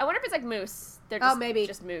 I wonder if it's like moose. They're just, maybe.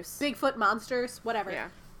 Just moose. Bigfoot monsters, whatever. Yeah.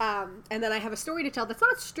 And then I have a story to tell that's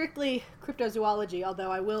not strictly cryptozoology,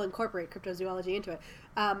 although I will incorporate cryptozoology into it.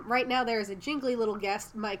 Right now there is a jingly little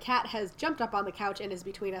guest. My cat has jumped up on the couch and is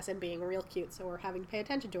between us and being real cute, so we're having to pay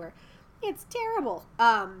attention to her. It's terrible.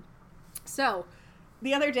 So,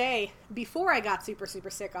 the other day, before I got super, super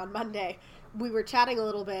sick on Monday, we were chatting a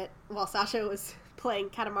little bit while Sasha was playing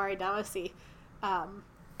Katamari Damacy,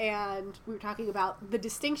 and we were talking about the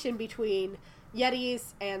distinction between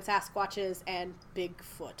Yetis and Sasquatches and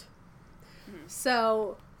Bigfoot.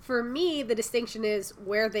 So, for me, the distinction is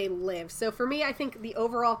where they live. So, for me, I think the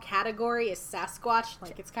overall category is Sasquatch,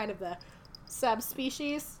 like it's kind of the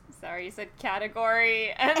subspecies. Sorry, you said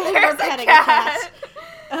category, and I there's was a petting cat.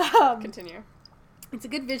 a cat. Continue. It's a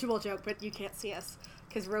good visual joke, but you can't see us,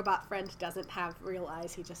 because Robot Friend doesn't have real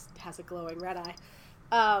eyes, he just has a glowing red eye.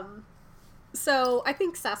 So, I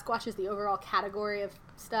think Sasquatch is the overall category of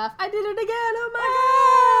stuff. I did it again!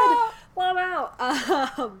 Oh my god!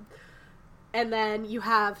 Wow! And then you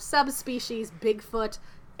have subspecies, Bigfoot,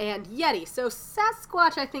 and Yeti. So,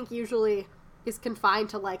 Sasquatch, I think, usually is confined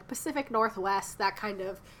to, like, Pacific Northwest, that kind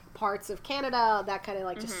of parts of Canada, that kind of,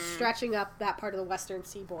 like, just stretching up that part of the western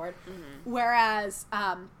seaboard. Whereas,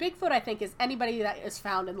 Bigfoot, I think, is anybody that is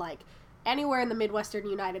found in, like, anywhere in the Midwestern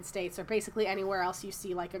United States, or basically anywhere else you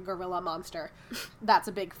see, like, a gorilla monster. That's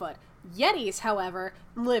a Bigfoot. Yetis, however,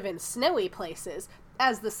 live in snowy places,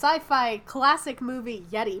 as the sci-fi classic movie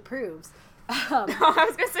Yeti proves. I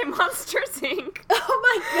was gonna say Monsters, Inc. Oh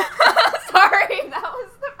my god! Sorry, that was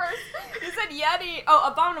the first. You said Yeti.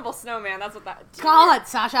 Oh, Abominable Snowman. That's what that. Call it,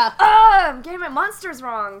 Sasha. I'm getting my monsters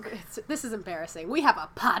wrong. This is embarrassing. We have a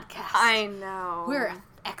podcast. I know. We're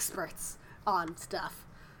experts on stuff.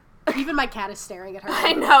 Even my cat is staring at her.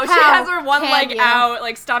 I know. She has her one leg out,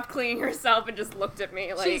 like stopped cleaning herself, and just looked at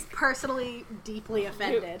me like. She's personally deeply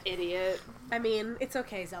offended. You idiot. I mean, it's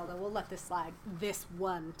okay, Zelda. We'll let this slide this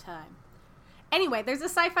one time. Anyway, there's a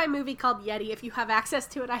sci-fi movie called Yeti. If you have access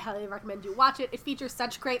to it, I highly recommend you watch it. It features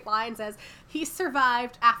such great lines as, he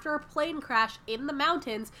survived after a plane crash in the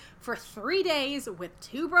mountains for 3 days with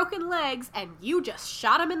 2 broken legs, and you just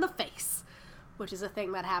shot him in the face. Which is a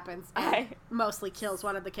thing that happens and mostly kills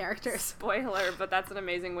one of the characters. Spoiler, but that's an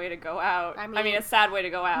amazing way to go out. I mean, a sad way to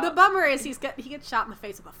go out. The bummer is he gets shot in the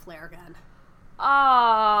face with a flare gun.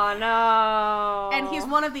 Oh, no. And he's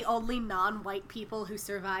one of the only non-white people who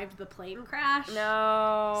survived the plane crash.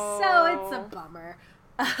 No. So it's a bummer.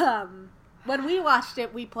 When we watched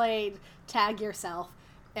it, we played Tag Yourself,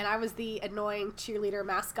 and I was the annoying cheerleader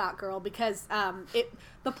mascot girl because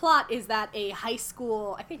the plot is that a high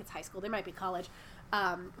school, I think it's high school, they might be college,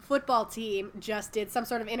 football team just did some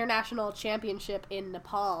sort of international championship in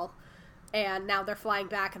Nepal, and now they're flying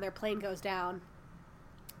back and their plane goes down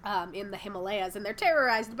in the Himalayas, and they're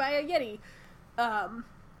terrorized by a Yeti.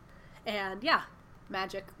 And yeah,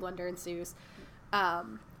 magic, wonder ensues.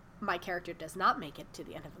 My character does not make it to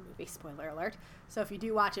the end of the movie, spoiler alert. So if you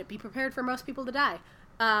do watch it, be prepared for most people to die.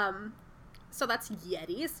 So that's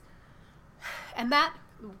Yetis. And that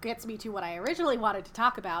gets me to what I originally wanted to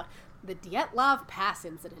talk about, the Dyatlov Pass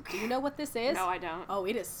incident. Do you know what this is? No, I don't. Oh,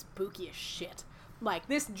 it is spooky as shit. Like,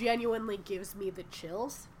 this genuinely gives me the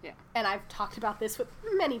chills. Yeah. And I've talked about this with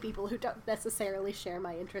many people who don't necessarily share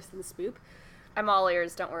my interest in spoop. I'm all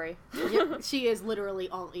ears, don't worry. Yep, she is literally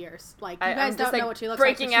all ears. Like, you guys don't know what she looks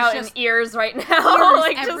breaking like. Breaking out in ears right now.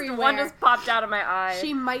 Like, everywhere. just one just popped out of my eye.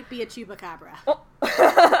 She might be a chupacabra. Oh.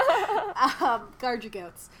 Guard your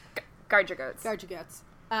goats. Guard your goats. Guard your goats.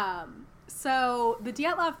 So, the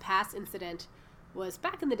Dyatlov Pass incident was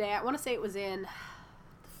back in the day. I want to say it was in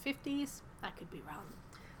the 50s. I could be wrong.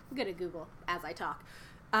 I'm going to Google as I talk.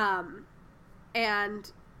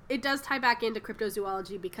 And it does tie back into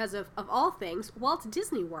cryptozoology because of all things, Walt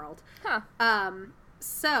Disney World. Huh.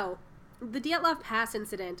 So, the Dyatlov Pass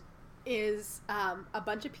incident is a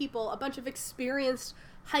bunch of people, a bunch of experienced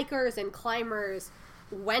hikers and climbers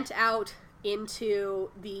went out into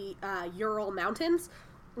the Ural Mountains,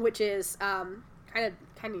 which is kind of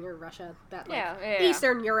near Russia, that like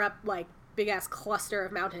Eastern Europe, like big ass cluster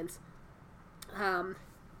of mountains.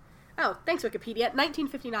 Oh, thanks Wikipedia.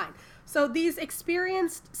 1959. So these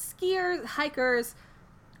experienced skiers, hikers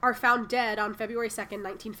are found dead on February 2nd,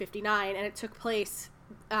 1959, and it took place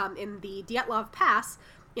in the Dyatlov Pass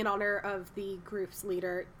in honor of the group's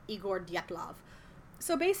leader, Igor Dyatlov.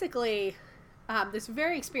 So basically, this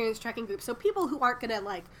very experienced trekking group, so people who aren't going to,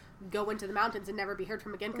 like, go into the mountains and never be heard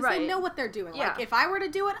from again, because they know what they're doing. Yeah. Like, if I were to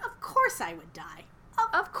do it, of course I would die.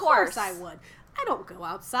 Of course I would. I don't go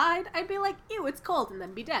outside. I'd be like, ew, it's cold, and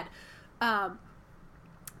then be dead.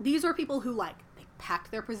 These were people who, like, they packed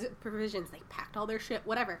their provisions, they packed all their shit,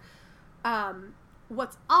 whatever.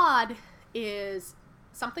 What's odd is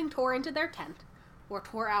something tore into their tent, or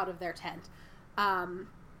tore out of their tent.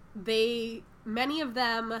 Many of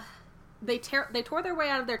them, they tore their way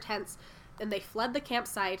out of their tents, and they fled the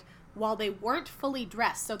campsite while they weren't fully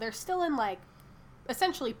dressed. So they're still in, like,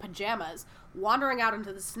 essentially pajamas, wandering out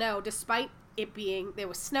into the snow, despite it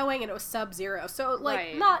was snowing and it was sub-zero. So,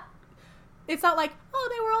 like, it's not like, oh,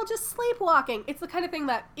 they were all just sleepwalking. It's the kind of thing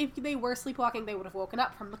that if they were sleepwalking, they would have woken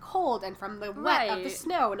up from the cold and from the wet of the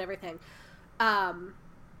snow and everything.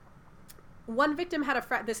 One victim had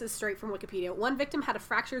this is straight from Wikipedia. One victim had a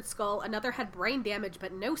fractured skull. Another had brain damage,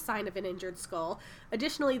 but no sign of an injured skull.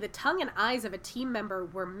 Additionally, the tongue and eyes of a team member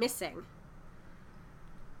were missing.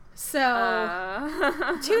 So,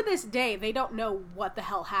 to this day, they don't know what the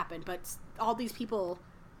hell happened, but all these people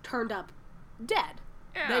turned up dead.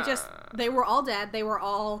 Yeah. They were all dead. They were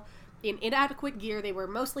all in inadequate gear. They were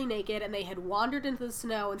mostly naked, and they had wandered into the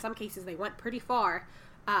snow. In some cases, they went pretty far,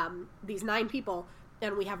 these 9 people,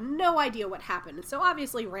 and we have no idea what happened. And so,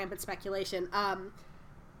 obviously, rampant speculation.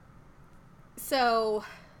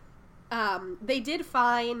 They did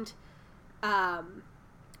find,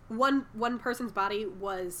 one person's body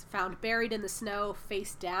was found buried in the snow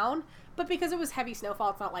face down, but because it was heavy snowfall,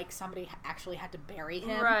 it's not like somebody actually had to bury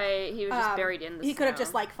him. Right, he was just buried in the snow. He could have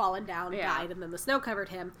just, like, fallen down, died, and then the snow covered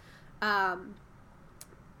him.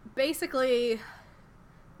 Basically,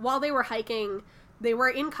 while they were hiking, they were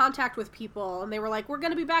in contact with people, and they were like, we're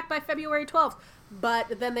going to be back by February 12th.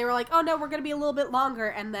 But then they were like, oh no, we're going to be a little bit longer,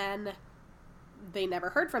 and then they never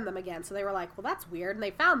heard from them again. So they were like, well, that's weird, and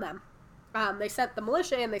they found them. They sent the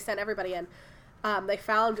militia in, they sent everybody in. They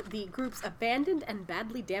found the group's abandoned and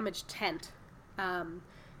badly damaged tent. And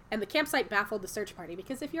the campsite baffled the search party,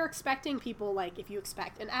 because if you're expecting people, like, if you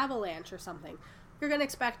expect an avalanche or something, you're going to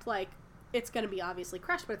expect, like, it's going to be obviously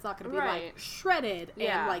crushed, but it's not going to be, like, shredded.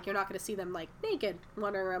 And, like, you're not going to see them, like, naked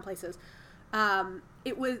wandering around places.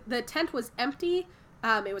 The tent was empty.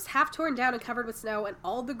 It was half torn down and covered with snow, and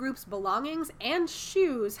all the group's belongings and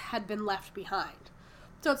shoes had been left behind.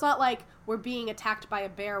 So it's not like we're being attacked by a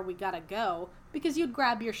bear, we gotta go, because you'd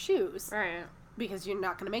grab your shoes. Right. Because you're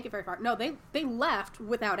not gonna make it very far. No, they left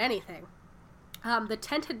without anything. The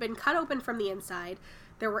tent had been cut open from the inside.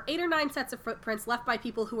 There were 8 or 9 sets of footprints left by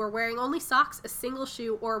people who were wearing only socks, a single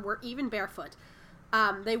shoe, or were even barefoot.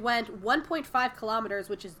 They went 1.5 kilometers,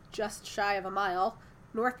 which is just shy of a mile,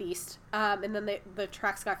 northeast, and then the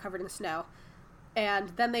tracks got covered in snow. And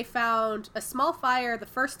then they found a small fire, the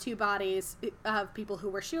first 2 bodies of people who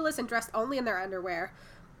were shoeless and dressed only in their underwear.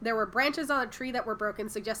 There were branches on a tree that were broken,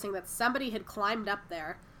 suggesting that somebody had climbed up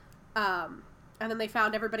there. And then they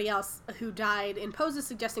found everybody else who died in poses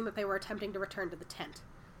suggesting that they were attempting to return to the tent.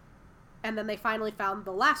 And then they finally found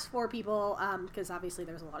the last 4 people, because obviously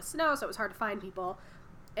there was a lot of snow, so it was hard to find people.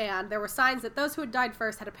 And there were signs that those who had died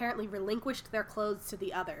first had apparently relinquished their clothes to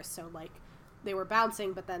the others. So, like, they were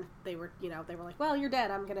bouncing, but then they were like, well, you're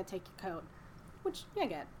dead, I'm gonna take your coat. Which, I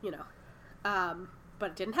get,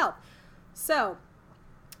 but it didn't help. So,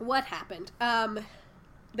 what happened?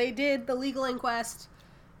 They did the legal inquest,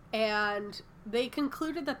 and they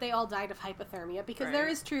concluded that they all died of hypothermia, because Right. there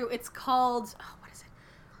is true, it's called, what is it?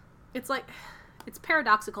 It's like, it's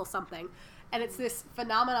paradoxical something. And it's this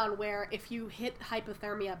phenomenon where if you hit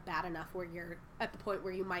hypothermia bad enough where you're at the point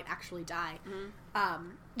where you might actually die,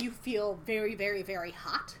 you feel very, very, very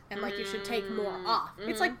hot and like you should take more off.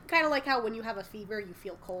 It's like kind of like how when you have a fever, you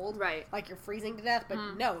feel cold. Right. Like you're freezing to death, but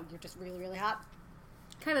no, you're just really, really hot.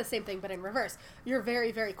 Kind of the same thing, but in reverse. You're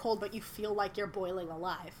very, very cold, but you feel like you're boiling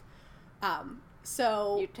alive.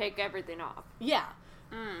 So... You take everything off. Yeah.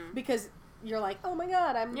 Because... You're like, oh my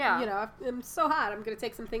god, I'm so hot. I'm gonna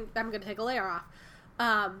take a layer off.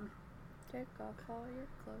 Take off all your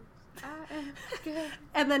clothes. I am scared.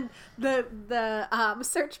 And then the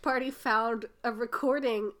search party found a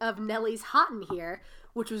recording of Nelly's "Hot in Here,"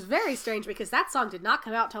 which was very strange because that song did not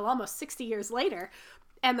come out till almost 60 years later.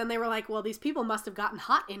 And then they were like, well, these people must have gotten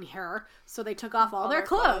hot in here, so they took off all their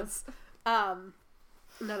clothes. None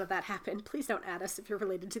of that happened. Please don't add us if you're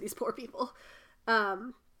related to these poor people.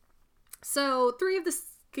 So 3 of the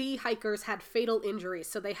ski hikers had fatal injuries.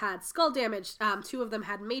 So they had skull damage. 2 of them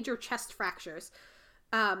had major chest fractures.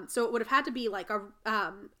 So it would have had to be like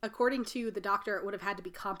according to the doctor, it would have had to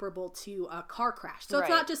be comparable to a car crash. So it's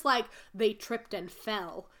not just like they tripped and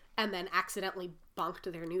fell and then accidentally bonked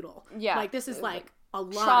their noodle. Yeah. Like this is like a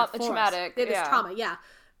lot of force. Traumatic. It is trauma, yeah.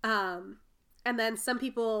 And then some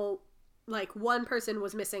people, like one person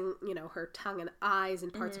was missing, her tongue and eyes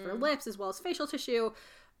and parts of her lips as well as facial tissue.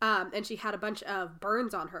 And she had a bunch of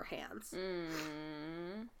burns on her hands.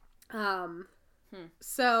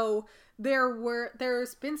 So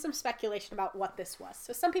there's been some speculation about what this was.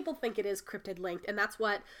 So some people think it is cryptid linked, and that's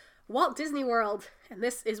what Walt Disney World, and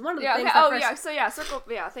this is one of the things. Circle.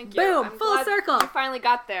 Yeah, thank you. Boom, I'm full glad circle. We finally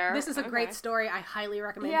got there. This is a great story. I highly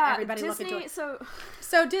recommend everybody look into it.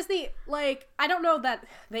 So Disney, like, I don't know that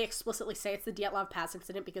they explicitly say it's the Dyatlov Pass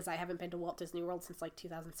incident because I haven't been to Walt Disney World since like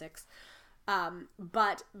 2006.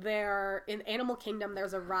 But in Animal Kingdom,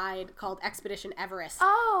 there's a ride called Expedition Everest.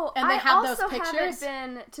 Oh, and they have those also pictures.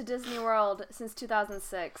 haven't been to Disney World since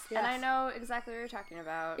 2006, Yes. and I know exactly what you're talking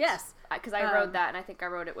about. Yes. Because I rode that, and I think I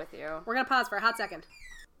rode it with you. We're gonna pause for a hot second.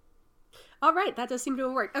 All right, that does seem to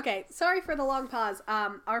have worked. Okay, sorry for the long pause.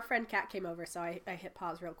 Our friend Kat came over, so I hit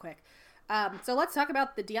pause real quick. So let's talk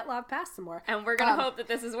about the Dyatlov Pass some more. And we're going to hope that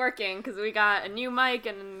this is working, because we got a new mic,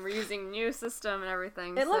 and we're using a new system and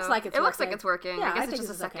everything. It looks like it's working. It looks like it's working. Yeah, I guess I it's think just a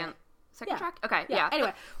this is second. okay. Second Yeah. track? Okay, Yeah.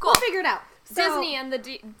 Anyway, cool. We'll figure it out. So, Disney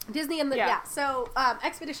and the... Yeah. So,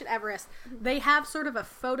 Expedition Everest, they have sort of a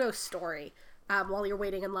photo story while you're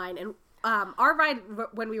waiting in line. And our ride,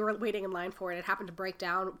 when we were waiting in line for it, it happened to break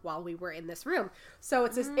down while we were in this room. So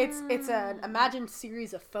it's an imagined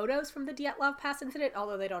series of photos from the Dyatlov Pass incident,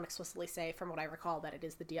 although they don't explicitly say, from what I recall, that it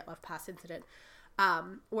is the Dyatlov Pass incident.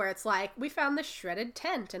 Where it's like, we found this shredded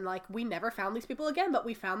tent, and like, we never found these people again, but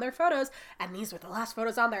we found their photos, and these were the last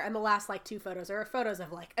photos on there, and the last like 2 photos are photos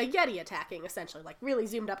of like a Yeti attacking, essentially, like really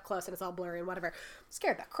zoomed up close, and it's all blurry and whatever.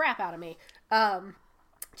 Scared the crap out of me.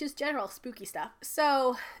 Just general spooky stuff.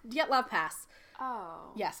 So, Dyatlov Pass.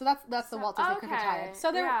 Oh. Yeah, so that's the Walt Disney Cryptid.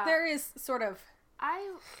 So there is sort of...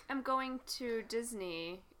 I am going to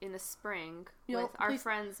Disney in the spring with our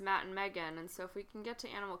friends Matt and Megan, and so if we can get to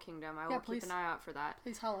Animal Kingdom, I will keep an eye out for that.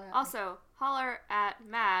 Please holler at me. Also, holler at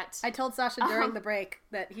Matt. I told Sasha during the break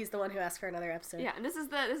that he's the one who asked for another episode. Yeah, and this is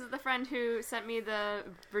the friend who sent me the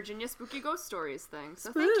Virginia Spooky Ghost Stories thing.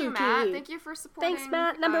 So thank you, Matt. Thank you for supporting. Thanks,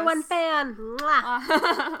 Matt. Number 1 fan.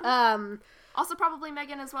 Mwah. Also, probably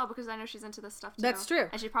Megan as well, because I know she's into this stuff too. That's true.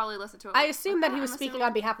 And she probably listened to it. I assume that he was speaking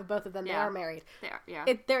on behalf of both of them. They Yeah. are married. They are, yeah.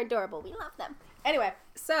 They're adorable. We love them. Anyway,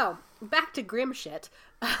 so back to grim shit.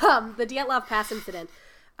 The Dyatlov Pass incident.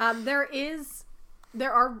 There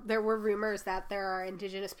were rumors that there are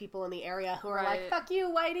indigenous people in the area who are like, "Fuck you,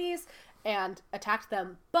 whiteys," and attacked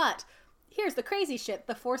them. But here's the crazy shit: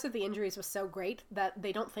 the force of the injuries was so great that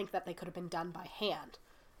they don't think that they could have been done by hand.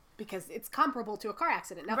 Because it's comparable to a car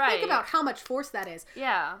accident. Now think about how much force that is.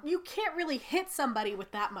 Yeah. You can't really hit somebody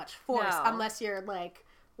with that much force unless you're like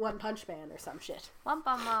One Punch Man or some shit. Wum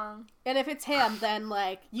bum bum. And if it's him, then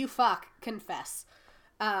like you confess.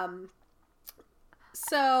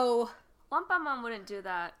 So Wum bum bum wouldn't do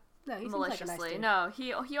that no, he maliciously. seems like a nice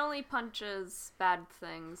dude. No, he only punches bad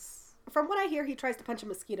things. From what I hear, he tries to punch a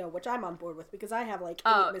mosquito, which I'm on board with because I have like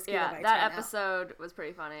 8 mosquito bites that right episode was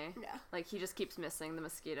pretty funny. Yeah. Like he just keeps missing the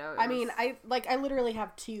mosquito. I mean, I literally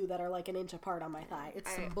have 2 that are like an inch apart on my thigh.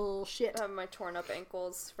 It's some bullshit. I have my torn up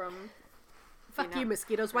ankles from... Fuck you,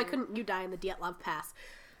 mosquitoes. Why couldn't you die in the Dyatlov Pass?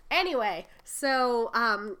 Anyway, so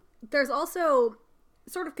there's also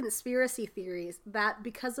sort of conspiracy theories that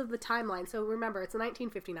because of the timeline, so remember, it's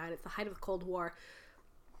 1959, it's the height of the Cold War,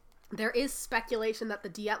 there is speculation that the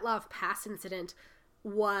Dyatlov Pass incident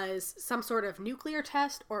was some sort of nuclear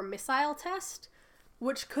test or missile test,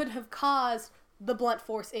 which could have caused the blunt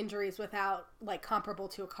force injuries without, like, comparable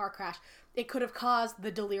to a car crash. It could have caused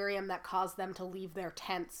the delirium that caused them to leave their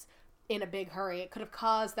tents in a big hurry. It could have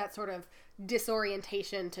caused that sort of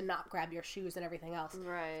disorientation to not grab your shoes and everything else.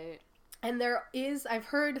 Right. And there is, I've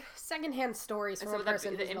heard secondhand stories from a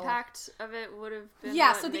person the impact of it would have been...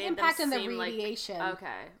 Yeah, so the impact and the radiation like,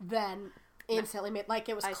 then instantly made, like,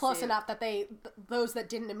 it was close enough that those that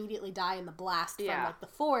didn't immediately die in the blast from, like, the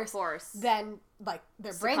force, then, like,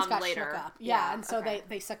 their brains got shook up. Yeah, and so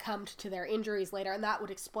they succumbed to their injuries later, and that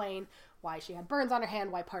would explain why she had burns on her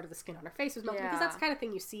hand, why part of the skin on her face was melted, because that's the kind of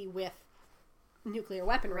thing you see with nuclear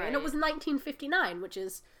weaponry. And it was 1959, which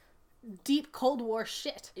is deep Cold War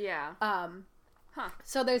shit. Yeah.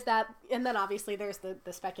 So there's that, and then obviously there's the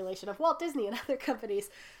speculation of Walt Disney and other companies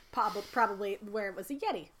probably where it was a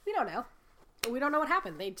Yeti. We don't know. We don't know what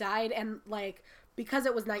happened. They died, and, like, because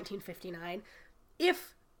it was 1959,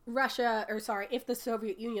 if the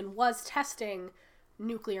Soviet Union was testing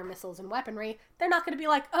nuclear missiles and weaponry, they're not going to be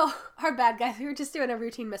like, "Oh, our bad guys, we were just doing a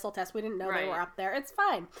routine missile test. We didn't know they were up there. It's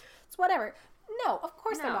fine. It's whatever." No, of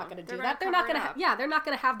course they're not going to do that. They're not going to they're not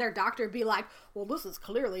going to have their doctor be like, "Well, this is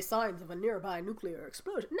clearly signs of a nearby nuclear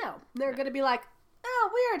explosion." No, they're going to be like, "Oh,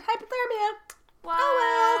 weird, hypothermia." What?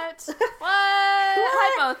 Oh, well.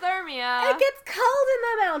 What? Hypothermia. It gets cold in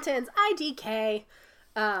the mountains. IDK.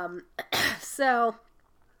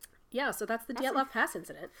 So that's the Dyatlov Pass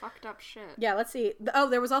incident. Fucked up shit. Yeah, let's see. Oh,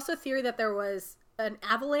 there was also a theory that there was an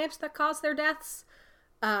avalanche that caused their deaths.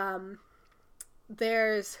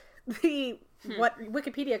 There's what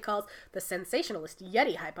Wikipedia calls the sensationalist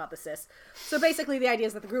Yeti hypothesis. So basically the idea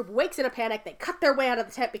is that the group wakes in a panic, they cut their way out of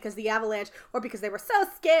the tent because the avalanche, or because they were so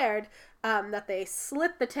scared that they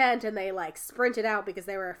slit the tent and they, like, sprinted out because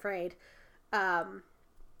they were afraid. And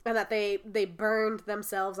that they burned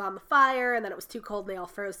themselves on the fire, and then it was too cold and they all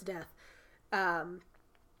froze to death.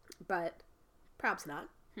 But probs not.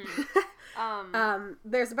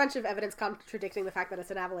 There's a bunch of evidence contradicting the fact that it's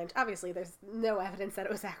an avalanche. Obviously, there's no evidence that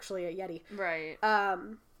it was actually a Yeti. Right.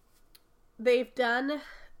 They've done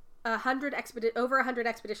over 100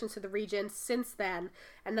 expeditions to the region since then,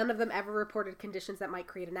 and none of them ever reported conditions that might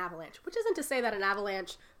create an avalanche. Which isn't to say that an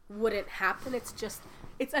avalanche wouldn't happen. It's just,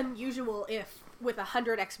 it's unusual if with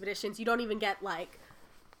 100 expeditions you don't even get, like,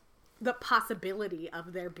 the possibility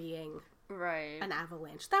of there being an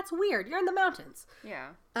avalanche. That's weird. You're in the mountains.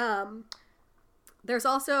 Yeah. There's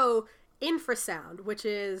also infrasound, which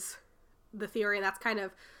is the theory, and that's kind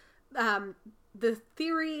of the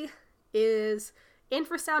theory is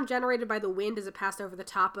infrasound generated by the wind as it passed over the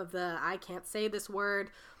top of the, I can't say this word,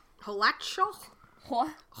 Holachel?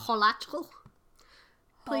 What? Holachel?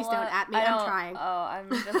 Please don't at me. I'm trying. I'm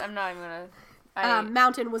not even gonna.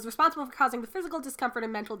 Mountain was responsible for causing the physical discomfort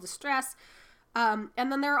and mental distress. And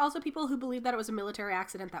then there are also people who believe that it was a military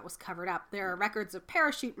accident that was covered up. There are records of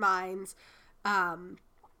parachute mines, and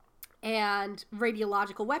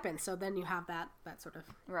radiological weapons. So then you have that sort of...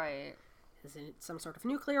 Right. Is it some sort of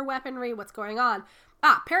nuclear weaponry? What's going on?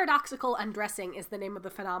 Paradoxical undressing is the name of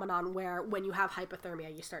the phenomenon where when you have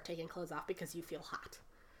hypothermia, you start taking clothes off because you feel hot.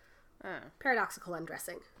 Paradoxical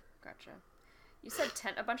undressing. Gotcha. You said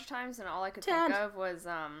tent a bunch of times, and all I could think of was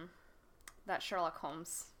that Sherlock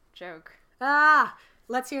Holmes joke.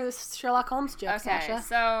 Let's hear this Sherlock Holmes joke, Okay, Sasha.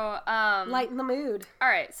 so, Lighten the mood.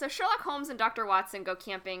 Alright, so Sherlock Holmes and Dr. Watson go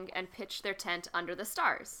camping and pitch their tent under the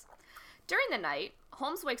stars. During the night,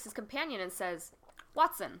 Holmes wakes his companion and says,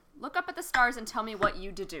 Watson, look up at the stars and tell me what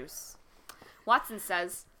you deduce. Watson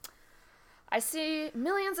says, I see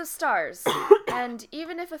millions of stars, and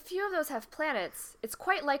even if a few of those have planets, it's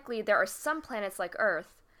quite likely there are some planets like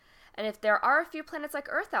Earth. And if there are a few planets like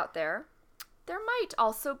Earth out there, there might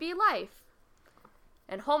also be life.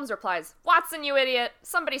 And Holmes replies, Watson, you idiot!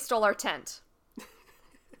 Somebody stole our tent.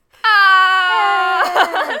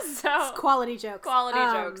 Yes! So, It's quality jokes.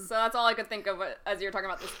 jokes. So that's all I could think of as you were talking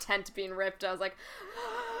about this tent being ripped. I was like,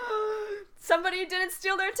 somebody didn't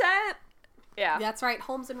steal their tent! Yeah. That's right.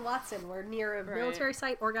 Holmes and Watson were near a military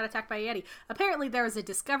site or got attacked by a Yeti. Apparently, there was a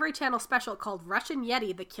Discovery Channel special called Russian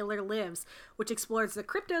Yeti, The Killer Lives, which explores the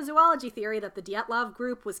cryptozoology theory that the Dyatlov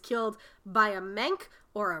group was killed by a Menk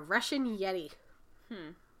or a Russian Yeti.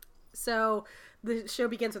 So, the show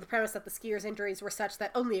begins with the premise that the skiers' injuries were such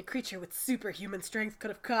that only a creature with superhuman strength could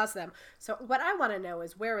have caused them. So, what I want to know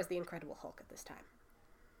is, where was the Incredible Hulk at this time?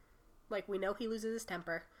 Like, we know he loses his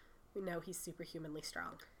temper. We know he's superhumanly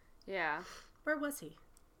strong. Yeah. Where was he?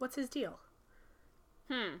 What's his deal?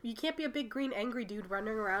 You can't be a big green angry dude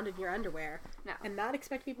running around in your underwear and not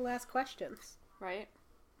expect people to ask questions. Right?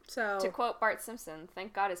 So, To quote Bart Simpson,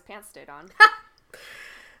 thank God his pants stayed on.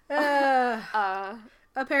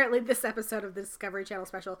 apparently this episode of the Discovery Channel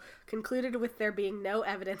special concluded with there being no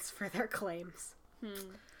evidence for their claims.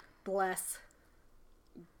 Bless.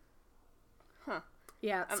 Huh.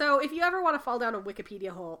 Yeah, so if you ever want to fall down a Wikipedia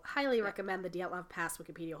hole, highly recommend the Dyatlov Pass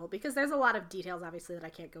Wikipedia hole, because there's a lot of details, obviously, that I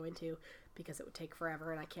can't go into, because it would take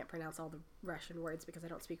forever, and I can't pronounce all the Russian words, because I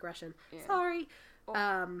don't speak Russian. Yeah. Sorry.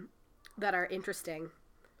 That are interesting.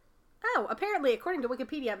 Oh, apparently, according to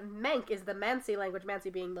Wikipedia, Menk is the Mansi language,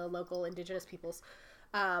 Mansi being the local indigenous people's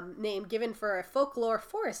name given for a folklore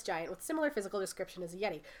forest giant with similar physical description as a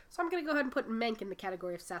Yeti. So I'm going to go ahead and put Menk in the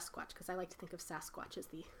category of Sasquatch, because I like to think of Sasquatch as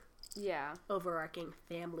the overarching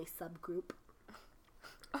family subgroup.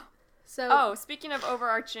 So, speaking of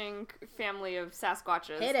overarching family of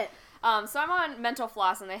Sasquatches. Hit it. So I'm on Mental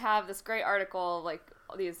Floss, and they have this great article, like,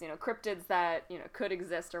 these, cryptids that, could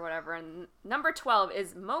exist or whatever, and number 12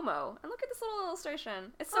 is Momo. And look at this little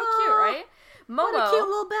illustration. It's so cute, right? Momo. What a cute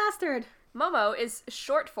little bastard. Momo is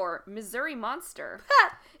short for Missouri Monster.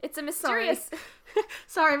 It's a mysterious...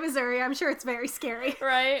 Sorry, Missouri. I'm sure it's very scary.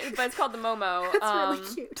 Right? But it's called the Momo. It's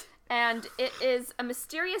really cute. And it is a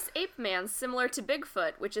mysterious ape man similar to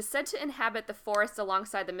Bigfoot, which is said to inhabit the forest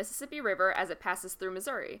alongside the Mississippi River as it passes through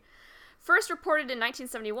Missouri. First reported in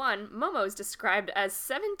 1971, Momo is described as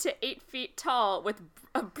 7 to 8 feet tall with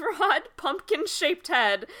a broad pumpkin-shaped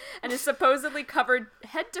head and is supposedly covered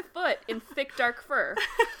head to foot in thick dark fur.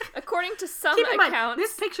 According to some Keep in accounts... mind,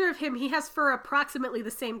 this picture of him, he has fur approximately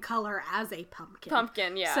the same color as a pumpkin.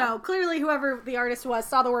 Pumpkin, yeah. So clearly whoever the artist was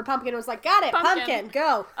saw the word pumpkin and was like, got it, pumpkin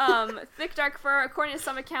go. Thick dark fur. According to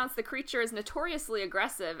some accounts, the creature is notoriously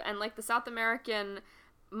aggressive and, like the South American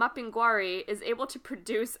Mapinguari, is able to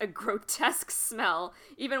produce a grotesque smell,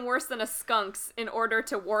 even worse than a skunk's, in order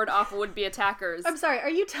to ward off would-be attackers. I'm sorry, are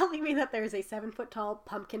you telling me that there's a 7-foot-tall,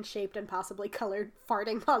 pumpkin-shaped and possibly colored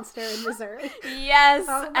farting monster in Missouri? Yes,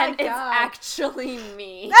 oh my and God. It's actually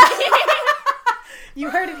me. You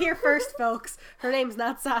heard it here first, folks. Her name's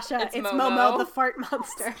not Sasha, it's Momo the fart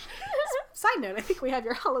monster. Side note, I think we have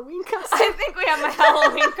your Halloween costume. I think we have my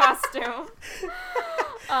Halloween costume.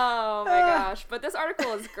 Oh my gosh. But this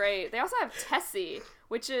article is great. They also have Tessie,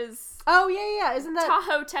 which is... Oh, yeah. Isn't that...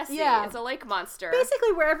 Tahoe Tessie. Yeah. It's a lake monster.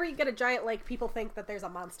 Basically, wherever you get a giant lake, people think that there's a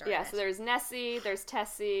monster in it. So there's Nessie, there's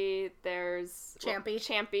Tessie, there's...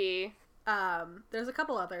 Champy. There's a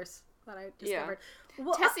couple others that I discovered.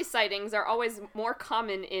 Well, Tessie sightings are always more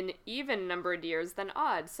common in even-numbered years than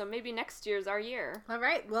odd, so maybe next year's our year. All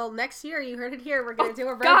right. Well, next year, you heard it here, we're going to do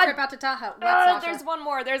a road trip out to Tahoe. There's one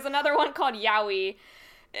more. There's another one called Yowie.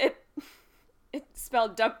 It's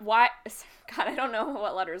spelled Y... God, I don't know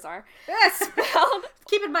what letters are. Yes. Spelled...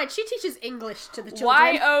 Keep in mind, she teaches English to the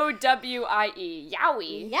children. Yowie.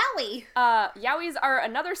 Yowie. Yowie. Yowies are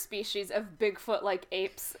another species of Bigfoot-like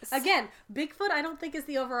apes. Again, Bigfoot I don't think is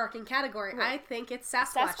the overarching category. Right. I think it's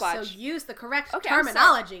Sasquatch. So use the correct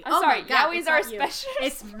terminology. I'm sorry. My God, Yowies are especially...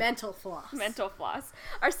 It's mental floss. Mental floss.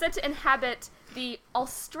 Are said to inhabit the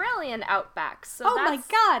Australian outback. So oh my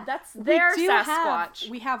god, that's their we Sasquatch.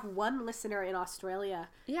 We have one listener in Australia.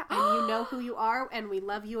 Yeah. And you know who you are, and we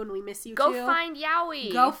love you, and we miss you Go too. find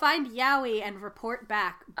Yowie. Go find Yowie and report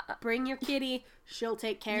back. Bring your kitty. She'll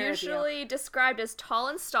take care of you. Usually described as tall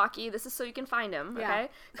and stocky. This is so you can find him, Yeah. okay?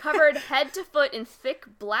 Covered head to foot in thick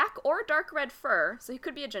black or dark red fur, so he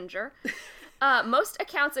could be a ginger. Most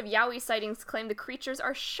accounts of Yowie sightings claim the creatures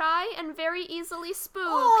are shy and very easily spooked.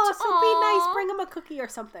 Oh, so be Aw. nice. Bring him a cookie or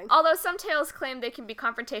something. Although some tales claim they can be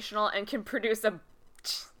confrontational and can produce a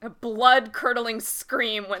blood-curdling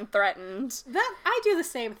scream when threatened. That I do the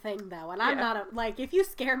same thing though, and I'm Yeah. not like if you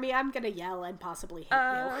scare me, I'm gonna yell and possibly hit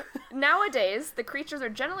you. Nowadays, the creatures are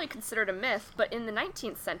generally considered a myth, but in the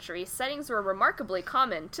 19th century, sightings were remarkably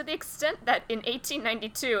common, to the extent that in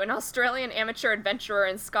 1892, an Australian amateur adventurer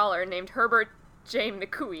and scholar named Herbert J.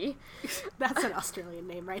 McCooey, That's an Australian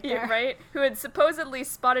name right yeah, there. right, who had supposedly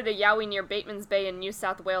spotted a Yowie near Bateman's Bay in New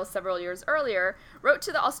South Wales several years earlier, wrote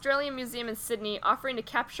to the Australian Museum in Sydney offering to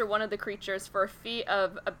capture one of the creatures for a fee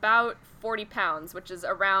of about £40, which is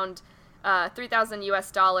around $3,000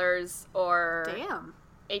 US or Damn.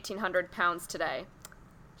 1,800 pounds today.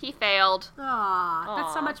 He failed. Aw,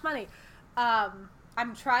 that's so Aw. much money.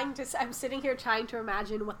 I'm sitting here trying to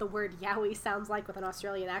imagine what the word yowie sounds like with an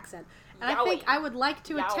Australian accent. And I think Yowie. I would like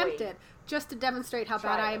to attempt Yowie. it just to demonstrate how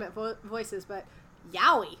Try bad I it. am at voices, but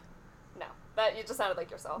yowie. No, that you just sounded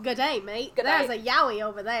like yourself. Good day, mate. Good There's day. a yowie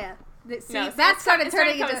over there. See, No, that started it's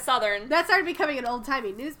turning becoming into southern. that started becoming an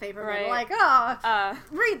old-timey newspaper. Right. Like, oh, Uh,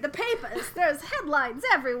 read the papers. There's headlines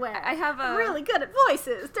everywhere. I have a- I'm really good at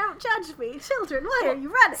voices. Don't judge me, children. Why are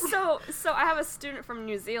you running? so I have a student from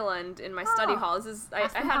New Zealand in my study Oh. hall. This is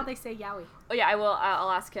Ask I them had. how they say yowie. Oh yeah, I will. I'll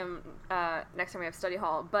ask him next time we have study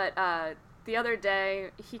hall. But the other day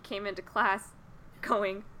he came into class,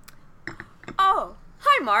 going, "Oh,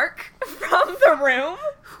 hi, Mark," from the room,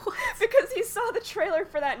 because he saw the trailer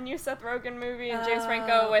for that new Seth Rogen movie and James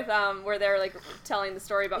Franco with where they're like telling the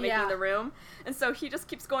story about making Yeah. The Room, and so he just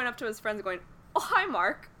keeps going up to his friends and going, "Oh, hi,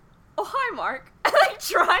 Mark." Oh, hi, Mark. And, like,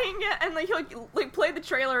 trying it, and, like, he'll, like, play the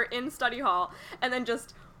trailer in study hall, and then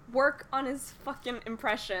just work on his fucking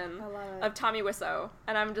impression I love it. of Tommy Wiseau.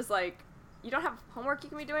 And I'm just like, you don't have homework you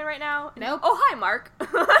can be doing right now? And, Nope. Oh, hi, Mark.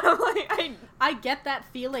 I'm like, I get that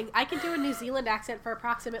feeling. I can do a New Zealand accent for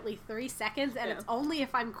approximately 3 seconds, and Yeah. it's only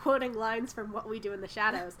if I'm quoting lines from What We Do in the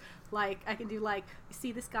Shadows. Like, I can do, like, you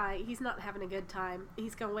see this guy, he's not having a good time.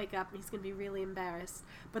 He's gonna wake up, and he's gonna be really embarrassed.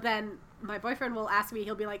 But then my boyfriend will ask me,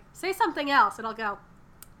 he'll be like, say something else, and I'll go,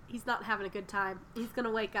 he's not having a good time. He's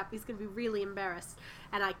gonna wake up, he's gonna be really embarrassed.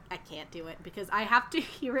 And I can't do it, because I have to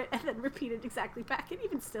hear it and then repeat it exactly back, and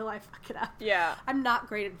even still I fuck it up. yeah. I'm not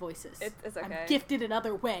great at voices. It's okay. I'm gifted in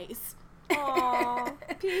other ways. Aww,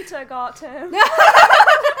 Peter got him.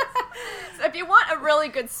 So if you want a really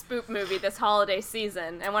good spook movie this holiday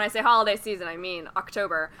season, and when I say holiday season, I mean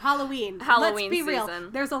October. Halloween. Halloween Let's be real. season.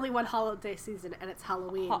 There's only one holiday season, and it's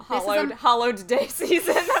Halloween. Hollowed day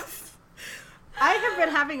season. I have been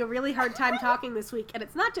having a really hard time talking this week, and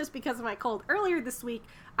it's not just because of my cold. Earlier this week,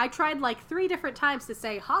 I tried like 3 different times to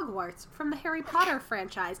say Hogwarts from the Harry Potter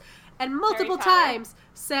franchise, and multiple Potter. times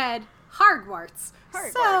said Hogwarts.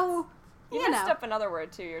 Hogwarts. So, You you messed know. up another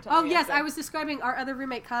word too. You're telling Oh me. yes, I was describing our other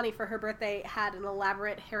roommate Connie for her birthday had an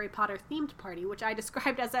elaborate Harry Potter themed party, which I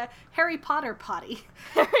described as a Harry Potter potty,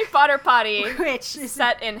 Harry Potter potty which is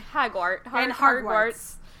set in Hogwarts. In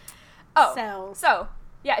Hogwarts. Oh, so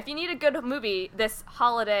yeah, if you need a good movie this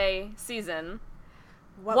holiday season,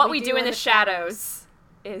 What We Do in the Shadows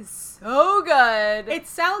is so good. It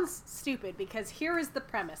sounds stupid because here is the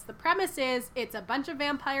premise. The premise is it's a bunch of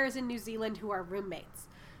vampires in New Zealand who are roommates.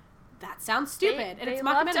 That sounds stupid. and They it's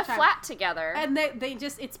love to mockumentary. flat together. And they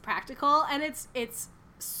just, it's practical, and it's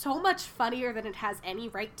so much funnier than it has any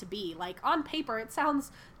right to be. Like, on paper, it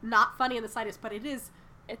sounds not funny in the slightest, but it is.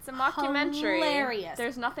 It's a mockumentary. Hilarious.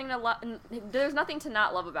 There's nothing to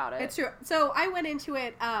not love about it. It's true. So I went into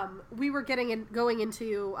it. We were going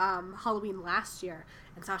into Halloween last year,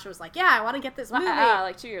 and Sasha was like, "Yeah, I want to get this movie."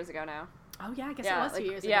 like 2 years ago now. Oh yeah, I guess Yeah, it was 2 like,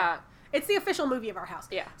 years ago. yeah. It's the official movie of our house.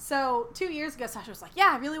 Yeah. So 2 years ago, Sasha was like, "Yeah,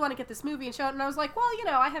 I really want to get this movie and show it." And I was like, "Well, you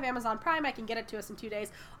know, I have Amazon Prime. I can get it to us in 2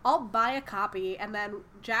 days. I'll buy a copy." And then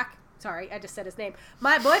Jack, sorry, I just said his name.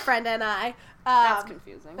 My boyfriend and I. That's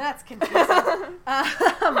confusing. That's confusing.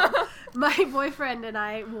 My boyfriend and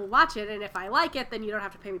I will watch it, and if I like it, then you don't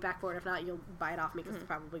have to pay me back for it. If not, you'll buy it off me because it's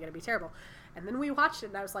probably going to be terrible. And then we watched it,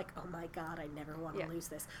 and I was like, oh my god, I never want to lose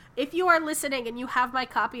this. If you are listening and you have my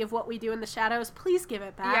copy of What We Do in the Shadows, please give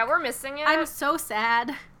it back. Yeah, we're missing it. I'm so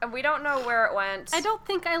sad. We don't know where it went. I don't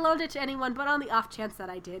think I loaned it to anyone, but on the off chance that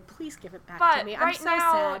I did, please give it back But to me. right I'm so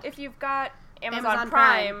now, sad. if you've got Amazon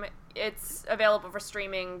Prime, it's available for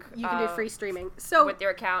streaming. You can do free streaming. So with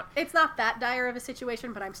your account. It's not that dire of a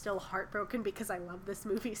situation, but I'm still heartbroken because I love this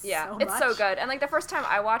movie so much. It's so good. And, like, the first time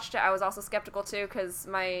I watched it, I was also skeptical, too, because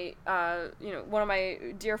my, one of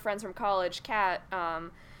my dear friends from college, Kat,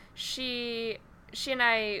 she and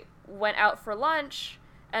I went out for lunch,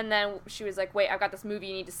 and then she was like, wait, I've got this movie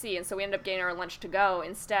you need to see. And so we ended up getting our lunch to go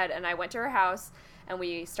instead, and I went to her house, and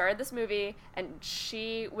we started this movie, and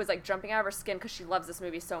she was, like, jumping out of her skin because she loves this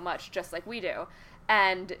movie so much, just like we do.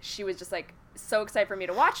 And she was just, like, so excited for me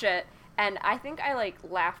to watch it. And I think I, like,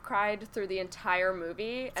 laugh-cried through the entire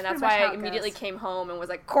movie. And that's why I immediately came home and was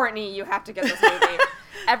like, Courtney, you have to get this movie.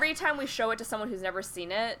 Every time we show it to someone who's never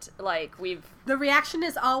seen it, like, the reaction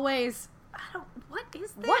is always, what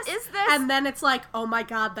is this? What is this? And then it's like, oh my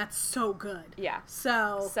god, that's so good. Yeah.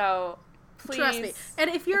 So please. Trust me. And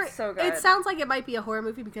if you're, it's so good. It sounds like it might be a horror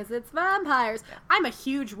movie because it's vampires. Yeah. I'm a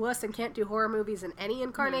huge wuss and can't do horror movies in any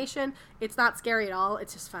incarnation. It's not scary at all.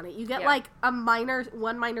 It's just funny. You get like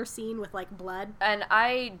one minor scene with like blood. And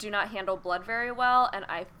I do not handle blood very well, and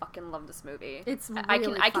I fucking love this movie. It's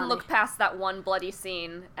really I can look past that one bloody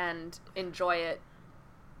scene and enjoy it.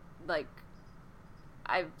 Like,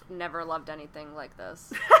 I've never loved anything like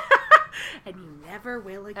this. And you never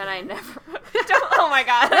will again. And I never... oh my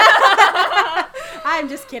god. I'm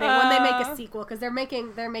just kidding. When they make a sequel, because they're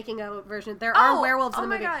making a version. There are werewolves in the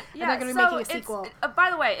movie. God. Yeah. And they're going to be making a sequel.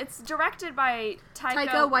 By the way, it's directed by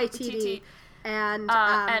Taika Waititi. And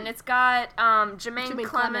it's got Jermaine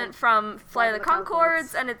Clement from Flight of the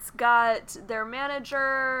Conchords, and it's got their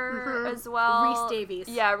manager as well. Rhys Davies.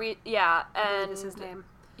 Yeah, and is his name.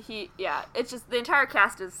 It's just the entire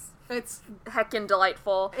cast is heckin'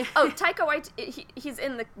 delightful. Oh, Taika Waititi, he's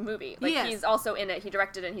in the movie. Like, he's also in it. He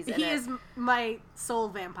directed it, and he's in it. He is my soul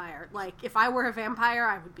vampire. Like, if I were a vampire,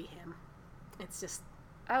 I would be him. It's just...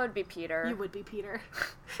 I would be Peter. You would be Peter.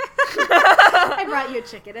 I brought you a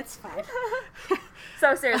chicken. It's fine.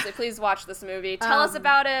 So, seriously, please watch this movie. Tell us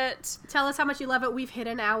about it. Tell us how much you love it. We've hit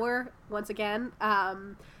an hour, once again.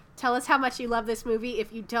 Tell us how much you love this movie.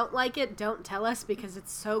 If you don't like it, don't tell us because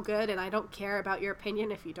it's so good and I don't care about your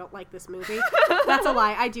opinion if you don't like this movie. That's a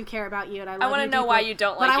lie. I do care about you and I love you. I want to know why you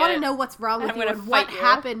don't like it. But I want to know what's wrong with you and what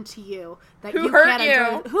happened to you that you can't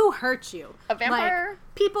enjoy. Who hurt you? A vampire?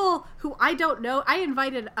 Like, people who I don't know. I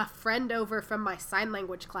invited a friend over from my sign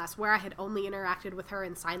language class where I had only interacted with her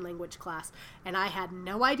in sign language class and I had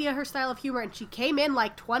no idea her style of humor and she came in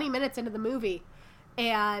like 20 minutes into the movie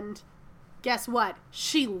and... guess what?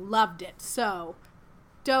 She loved it. So,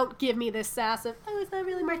 don't give me this sass of, oh, it's not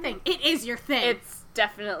really my thing. It is your thing. It's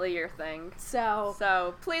definitely your thing.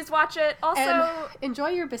 So please watch it. Also, and enjoy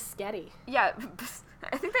your biscotti. Yeah,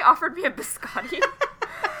 I think they offered me a biscotti.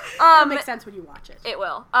 It'll make sense when you watch it. It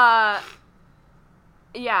will.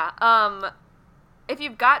 If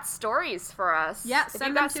you've got stories for us,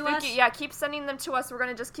 send them to us. Yeah, keep sending them to us. We're going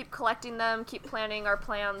to just keep collecting them, keep planning our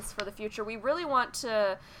plans for the future. We really want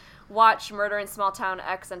to watch Murder in Small Town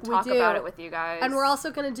X and talk about it with you guys. And we're also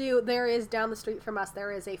going to do, there is down the street from us,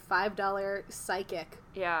 there is a $5 psychic.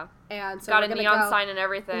 Yeah. And so got a neon sign and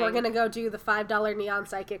everything. We're going to go do the $5 neon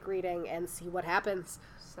psychic reading and see what happens.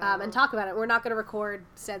 And talk about it. We're not going to record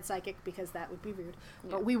said psychic because that would be rude.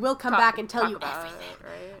 Yeah. But we will come back and tell you everything.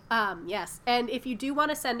 Right? Yes. And if you do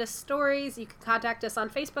want to send us stories, you can contact us on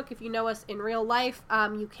Facebook. If you know us in real life,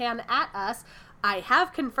 you can at us. I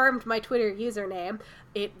have confirmed my Twitter username.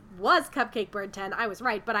 It was CupcakeBird10. I was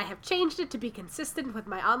right, but I have changed it to be consistent with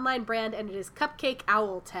my online brand, and it is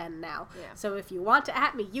CupcakeOwl10 now. Yeah. So if you want to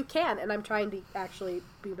at me, you can, and I'm trying to actually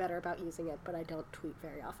be better about using it, but I don't tweet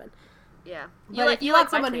very often. Yeah. You like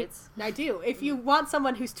someone who, I do. If you want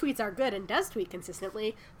someone whose tweets are good and does tweet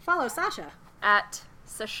consistently, follow Sasha. At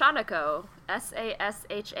Sashanako. Sashanako.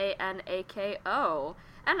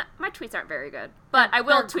 And my tweets aren't very good, but I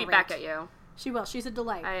will tweet back at you. She will. She's a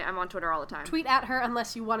delight. I'm on Twitter all the time. Tweet at her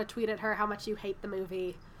unless you want to tweet at her how much you hate the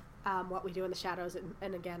movie, what we do in the shadows,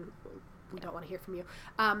 and again, we don't want to hear from you.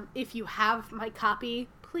 If you have my copy,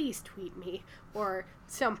 please tweet me or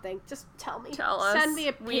something. Just tell me. Tell us. Send me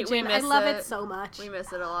a pigeon. I love it so much. We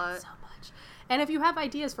miss it a lot. So much. And if you have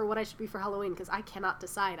ideas for what I should be for Halloween, because I cannot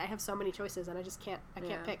decide. I have so many choices and I just can't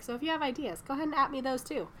pick. So if you have ideas, go ahead and at me those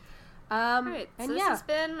too. All right. So this has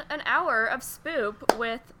been an hour of Spoop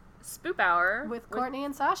with Spoop Hour with Courtney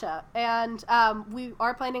and Sasha, and we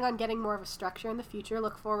are planning on getting more of a structure in the future.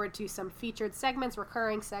 Look forward to some featured segments,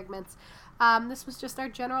 recurring segments. This was just our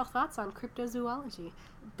general thoughts on cryptozoology.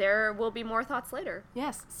 There will be more thoughts later.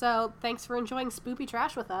 Yes, so thanks for enjoying Spoopy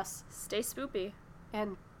Trash with us. Stay spoopy.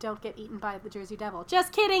 And don't get eaten by the Jersey Devil.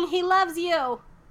 Just kidding, he loves you!